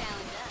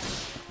challenge us.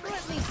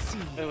 Let me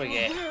see. Who we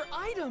get? A rare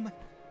item.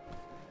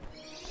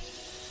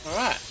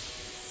 Alright.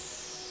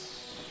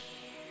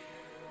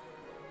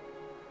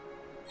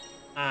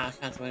 I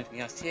can't do anything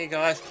else here,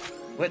 guys.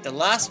 We're at the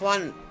last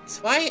one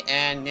this way,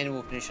 and then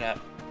we'll finish up.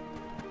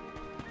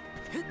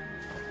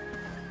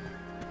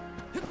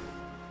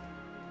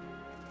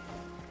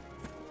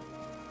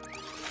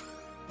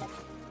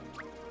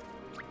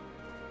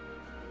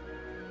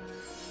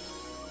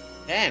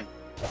 Damn.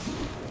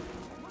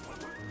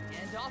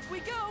 And off we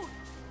go.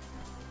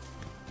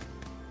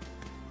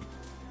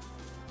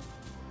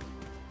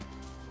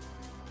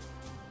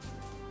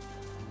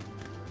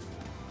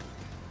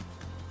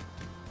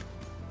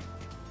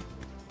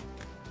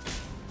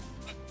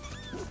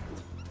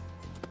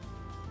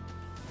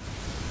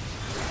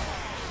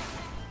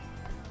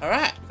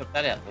 Alright, got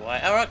that out of the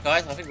way. Alright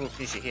guys, I think we'll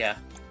finish it here.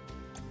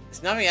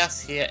 There's nothing else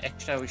here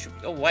extra we should...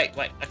 Oh wait,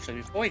 actually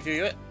before we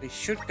do it, we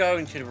should go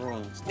into the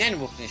ruins. Then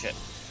we'll finish it.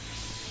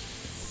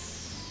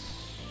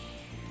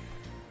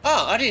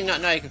 Oh, I did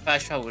not know you could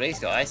fast travel with these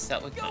guys.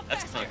 That's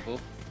kind of cool.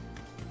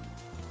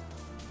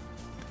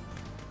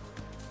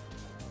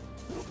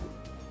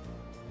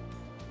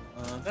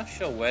 I'm not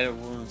sure where the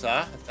ruins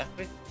are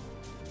exactly.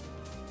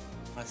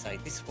 I say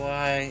this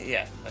way,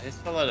 yeah, so just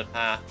follow the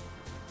path.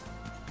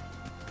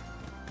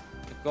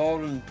 The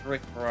Golden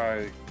Brick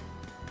Road.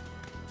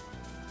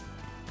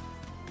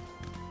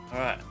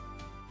 Alright.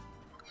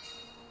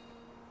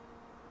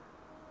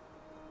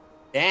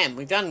 Damn,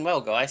 we've done well,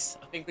 guys.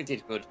 I think we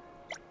did good.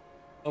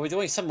 Well, we're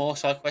doing some more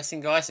side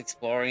questing, guys,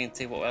 exploring and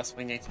see what else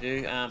we need to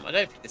do. I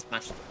don't think there's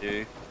much to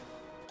do.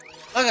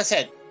 Like I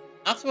said,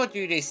 after I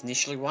do these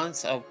initially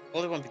ones, I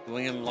probably won't be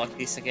doing them like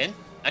this again.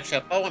 Actually, I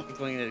probably won't be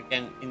doing it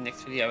again in the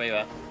next video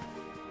either.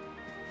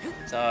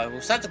 So,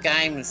 we'll start the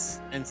game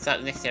and start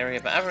the next area,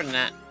 but other than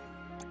that,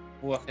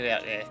 we'll work it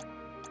out there.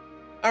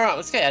 Alright,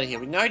 let's get out of here.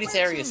 We know this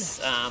area's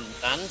done,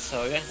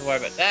 so we don't have to worry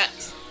about that.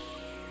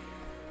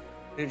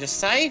 We'll just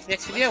save.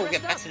 Next video, we'll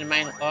get back to the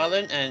main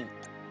island and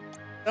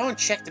go and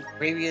check the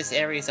previous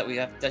areas that we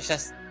have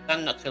just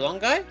done not too long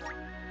ago.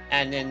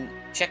 And then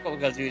check what we're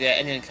going to do there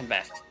and then come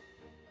back.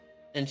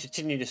 And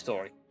continue the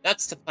story.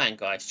 That's the plan,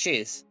 guys.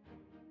 Cheers.